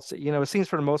results, it seems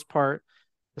for the most part,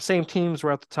 the same teams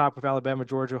were at the top with Alabama,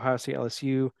 Georgia, Ohio State,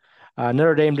 LSU.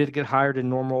 Notre Dame did get higher than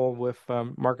normal with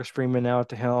Marcus Freeman now at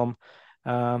the helm.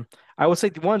 Um, I would say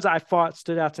the ones I thought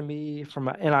stood out to me from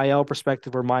an NIL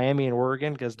perspective were Miami and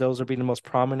Oregon because those are being the most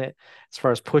prominent as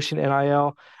far as pushing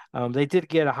NIL. They did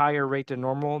get a higher rate than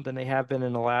normal than they have been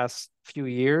in the last few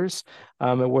years,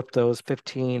 and with those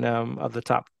 15 of the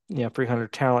top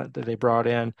 300 talent that they brought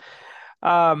in.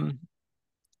 Um,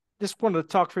 just wanted to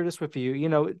talk through this with you.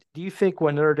 Do you think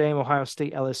what Notre Dame, Ohio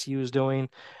State, LSU is doing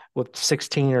with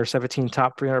 16 or 17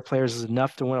 top 300 players is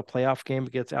enough to win a playoff game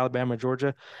against Alabama,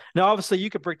 Georgia? Now, obviously, you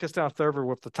could break this down further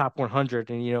with the top 100,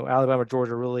 and Alabama,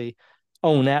 Georgia really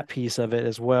own that piece of it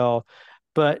as well.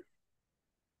 But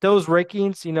those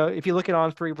rankings, if you look at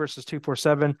On3 versus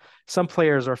 247, some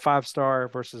players are 5-star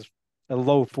versus a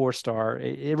low 4-star.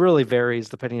 It really varies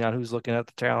depending on who's looking at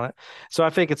the talent. So I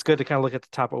think it's good to kind of look at the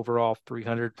top overall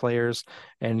 300 players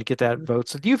and get that vote.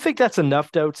 So do you think that's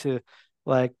enough though to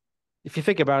like, if you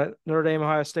think about it, Notre Dame,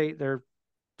 Ohio State, they're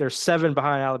 7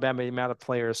 behind Alabama the amount of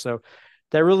players. So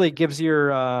that really gives your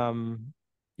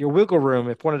wiggle room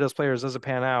if one of those players doesn't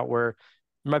pan out, where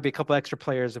there might be a couple extra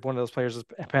players if one of those players is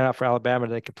pan out for Alabama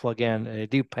they could plug in and they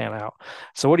do pan out.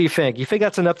 So what do you think? You think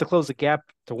that's enough to close the gap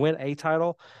to win a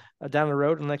title down the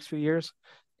road in the next few years?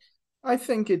 I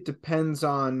think it depends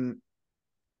on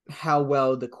how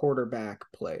well the quarterback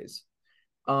plays.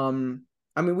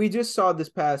 I mean, we just saw this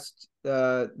past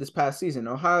season,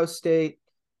 Ohio State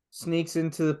sneaks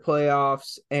into the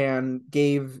playoffs and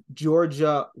gave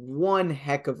Georgia one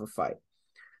heck of a fight.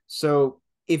 So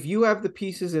if you have the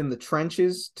pieces in the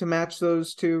trenches to match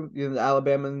those two,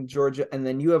 Alabama and Georgia, and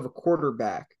then you have a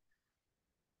quarterback,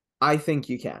 I think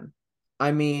you can.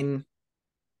 I mean,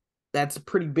 that's a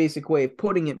pretty basic way of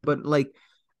putting it, but like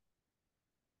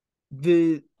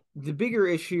the bigger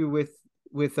issue with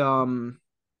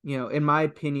in my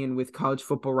opinion with college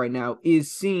football right now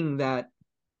is seeing that,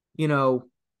 you know,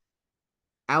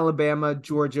 Alabama,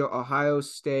 Georgia, Ohio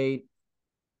State,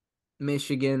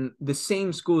 Michigan, the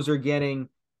same schools are getting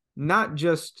not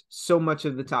just so much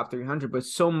of the top 300, but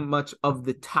so much of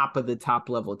the top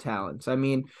level talents. I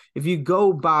mean, if you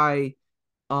go by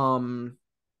um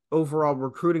overall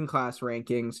recruiting class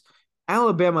rankings,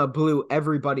 Alabama blew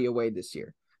everybody away this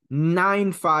year.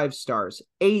 9 5-stars,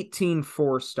 18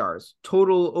 4-stars,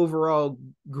 total overall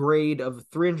grade of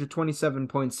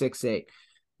 327.68.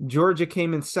 Georgia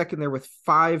came in second there with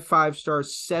 5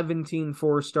 5-stars, 17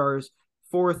 4-stars,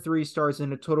 4 3-stars,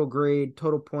 and a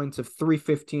total points of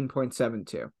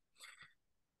 315.72.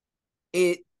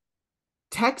 It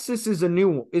Texas is a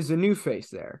new face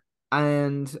there.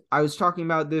 And I was talking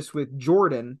about this with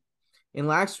Jordan in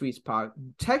last week's pod.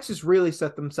 Texas really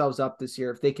set themselves up this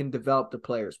year if they can develop the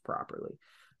players properly.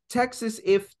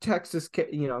 If Texas,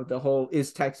 the whole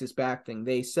is Texas back thing,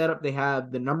 they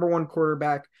have the number one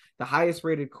quarterback, the highest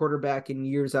rated quarterback in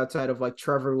years outside of like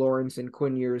Trevor Lawrence and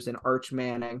Quinn Ewers and Arch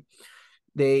Manning.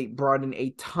 They brought in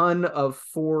a ton of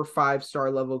 4 5-star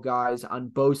level guys on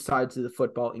both sides of the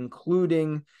football,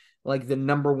 including like the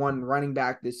number one running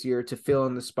back this year to fill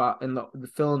in the spot and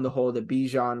fill in the hole that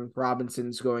Bijan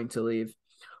Robinson's going to leave.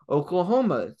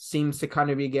 Oklahoma seems to kind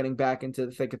of be getting back into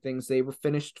the thick of things. They were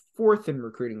finished 4th in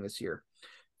recruiting this year.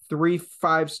 3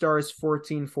 5-stars,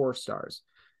 14 4-stars.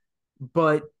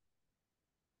 But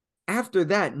after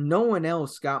that, no one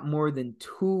else got more than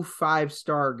 2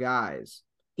 5-star guys.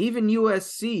 Even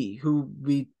USC, who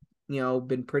we,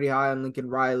 been pretty high on Lincoln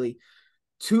Riley,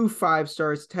 2 5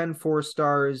 stars, 10 4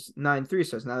 stars, 9 3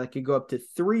 stars. Now they could go up to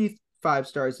 3 5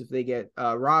 stars if they get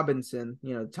Robinson,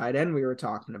 tight end we were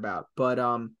talking about. But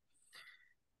Penn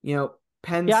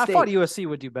Yeah, I thought State, USC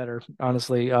would do better,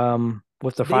 honestly.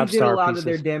 With the they did a 5-star lot of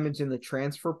their pieces. damage in the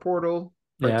transfer portal,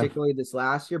 Yeah. particularly this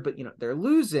last year. But they're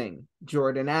losing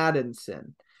Jordan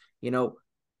Addison.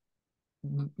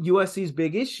 USC's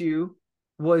big issue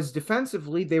was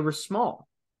defensively, they were small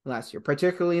last year,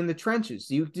 particularly in the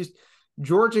trenches.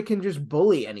 Georgia can just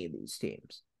bully any of these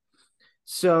teams.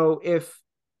 So if,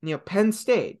 Penn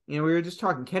State, we were just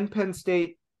talking, can Penn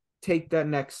State take that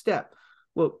next step?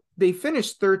 Well, they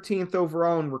finished 13th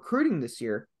overall in recruiting this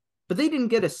year, but they didn't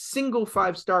get a single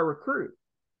 5-star recruit,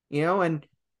 and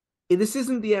this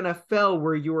isn't the NFL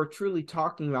where you are truly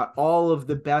talking about all of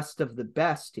the best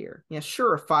here. Yeah,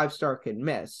 sure, a 5-star can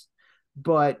miss,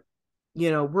 but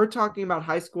we're talking about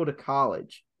high school to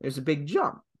college. There's a big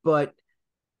jump, but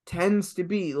tends to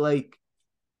be like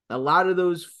a lot of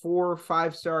those 4 or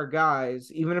 5-star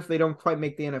guys, even if they don't quite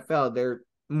make the NFL, they're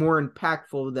more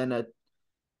impactful than a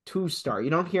 2-star. You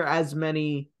don't hear as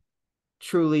many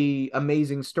truly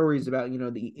amazing stories about,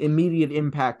 the immediate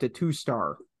impact a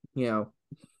 2-star,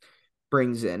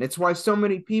 brings in. It's why so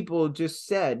many people just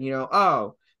said,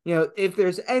 if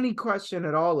there's any question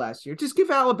at all last year, just give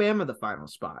Alabama the final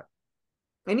spot.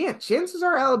 And yeah, chances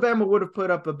are Alabama would have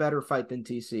put up a better fight than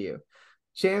TCU.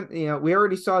 We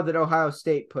already saw that Ohio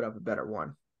State put up a better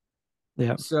one.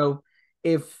 Yeah. So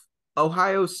if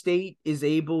Ohio State is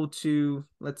able to,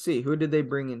 let's see, who did they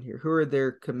bring in here? Who are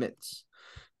their commits?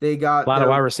 They got a lot of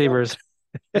wide receivers.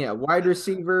 Wide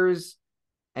receivers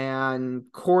and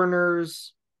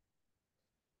corners.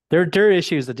 Their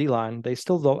issue is the D line. They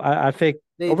still don't. I think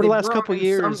over the last couple of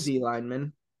years, some D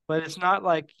linemen, but it's not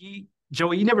like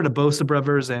Joey. You never the Bosa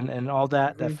brothers and all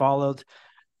that that followed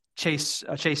Chase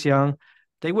Young.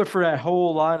 They went for that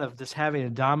whole line of just having a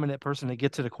dominant person to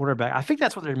get to the quarterback. I think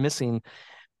that's what they're missing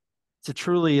to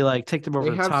truly take them over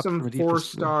the top. They have some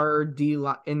 4-star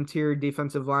interior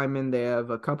defensive linemen. They have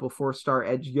a couple 4-star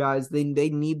edge guys. They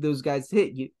need those guys to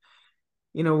hit.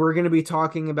 We're going to be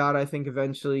talking about, I think,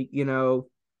 eventually,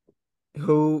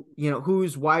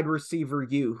 who's wide receiver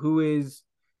you, who is,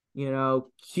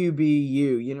 QB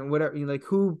you, whatever,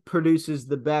 who produces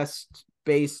the best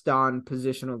based on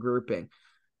positional grouping.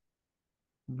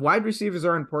 Wide receivers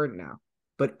are important now,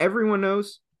 but everyone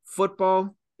knows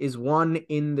football is won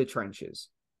in the trenches.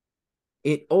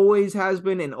 It always has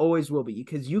been and always will be,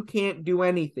 because you can't do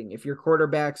anything if your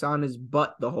quarterback's on his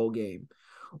butt the whole game,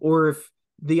 or if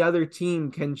the other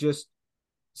team can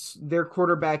their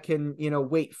quarterback can,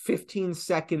 wait 15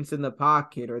 seconds in the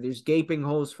pocket, or there's gaping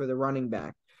holes for the running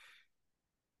back.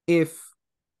 If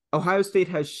Ohio State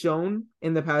has shown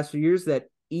in the past few years that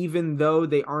even though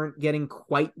they aren't getting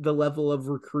quite the level of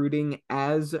recruiting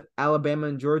as Alabama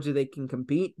and Georgia, they can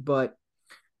compete. But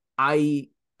I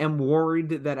am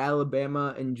worried that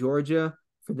Alabama and Georgia,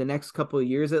 for the next couple of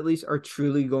years at least, are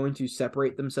truly going to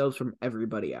separate themselves from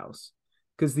everybody else,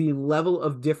 because the level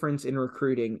of difference in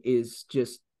recruiting is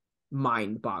just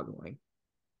mind-boggling.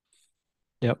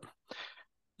 Yep.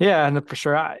 Yeah, and for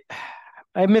sure.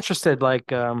 I'm interested, I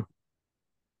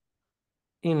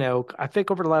think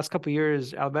over the last couple of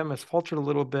years, Alabama has faltered a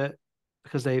little bit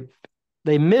because they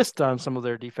missed on some of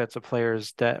their defensive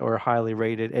players that were highly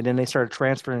rated, and then they started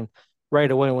transferring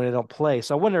right away when they don't play.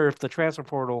 So I wonder if the transfer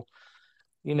portal,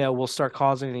 will start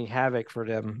causing any havoc for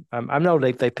them. I know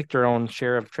they picked their own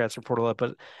share of transfer portal up,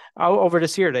 but over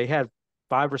this year they had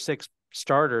 5 or 6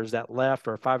 starters that left,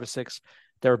 or 5 or 6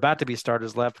 that were about to be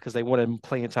starters left because they wanted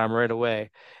playing time right away.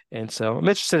 And so I'm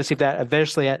interested to see if that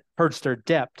eventually hurts their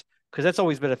depth, because that's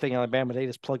always been a thing in Alabama. They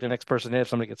just plug the next person in if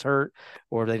somebody gets hurt,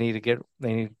 or they need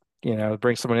bring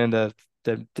someone in to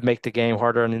make the game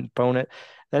harder on the opponent.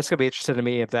 That's going to be interesting to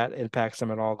me if that impacts them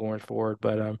at all going forward.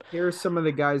 But here are some of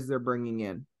the guys they're bringing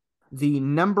in: the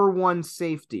number 1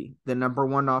 safety, the number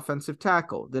 1 offensive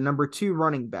tackle, the number 2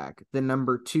 running back, the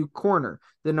number 2 corner,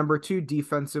 the number 2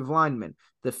 defensive lineman,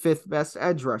 the 5th best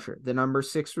edge rusher, the number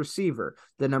 6 receiver,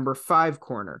 the number 5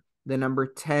 corner, the number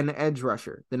 10 edge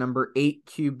rusher, the number 8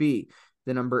 QB,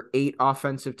 the number 8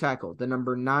 offensive tackle, the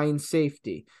number 9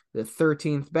 safety, the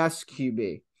 13th best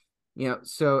QB.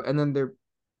 So, and then they're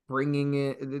bringing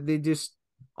in, they just,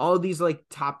 all of these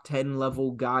top 10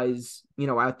 level guys,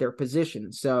 at their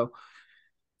position. So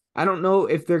I don't know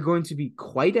if they're going to be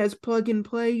quite as plug and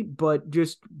play, but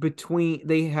just they're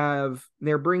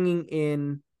bringing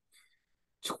in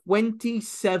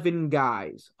 27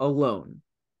 guys alone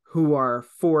who are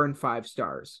 4 and 5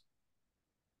 stars.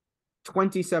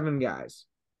 27 guys.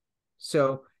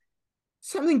 So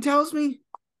something tells me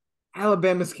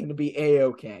Alabama's going to be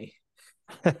A-okay.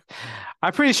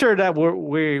 I'm pretty sure that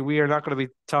we are not going to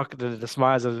be talking to the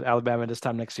demise of Alabama this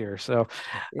time next year. So,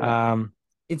 yeah.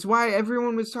 It's why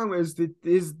everyone was talking about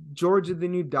is Georgia the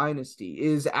new dynasty?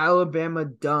 Is Alabama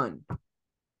done?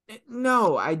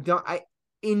 No, I don't.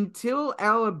 Until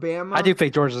Alabama, I do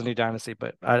think Georgia's a new dynasty,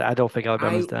 but I don't think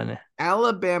Alabama's done.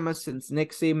 Alabama, since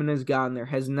Nick Saban has gone there,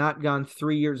 has not gone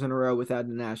 3 years in a row without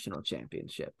a national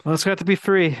championship. Well, it's got to be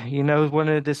 3. You know, who won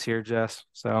it this year, Jess.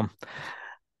 So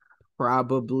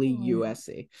probably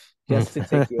USC, just to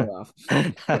tick you off.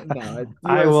 No,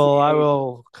 I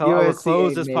will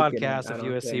close this podcast if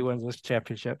USC wins this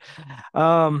championship. We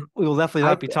will definitely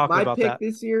not be talking about that. My pick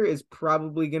this year is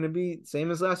probably going to be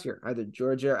same as last year, either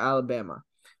Georgia or Alabama.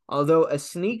 Although a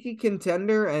sneaky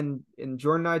contender, and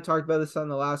Jordan and I talked about this on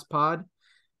the last pod,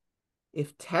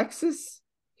 if Texas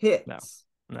hits,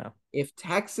 no. If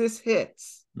Texas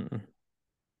hits,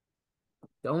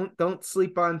 don't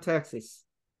sleep on Texas.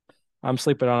 I'm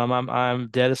sleeping on him. I'm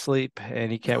dead asleep,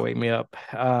 and he can't wake me up.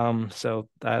 So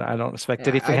I don't expect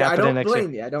anything happening next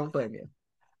year. I don't blame you.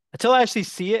 Until I actually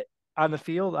see it on the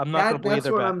field, I'm not going to believe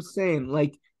that's what I'm saying.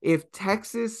 Like, if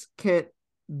Texas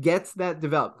gets that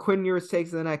developed, Quinn Ewers takes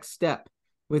the next step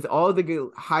with all the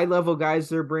high level guys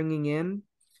they're bringing in.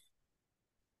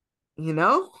 You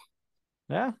know,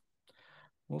 yeah,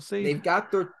 we'll see. They've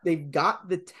got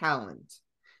the talent.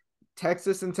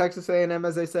 Texas and Texas A&M,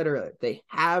 as I said earlier, they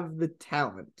have the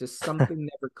talent. Just something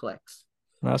never clicks.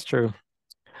 That's true.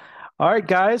 All right,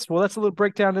 guys. Well, that's a little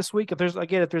breakdown this week. If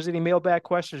there's any mailbag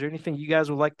questions or anything you guys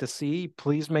would like to see,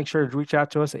 please make sure to reach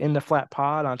out to us at In the Flat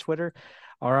Pod on Twitter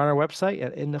or on our website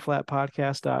at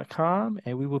intheflatpodcast.com.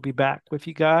 And we will be back with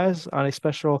you guys on a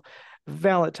special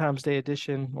Valentine's Day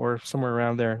edition or somewhere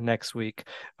around there next week.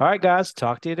 All right, guys.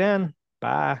 Talk to you then.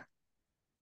 Bye.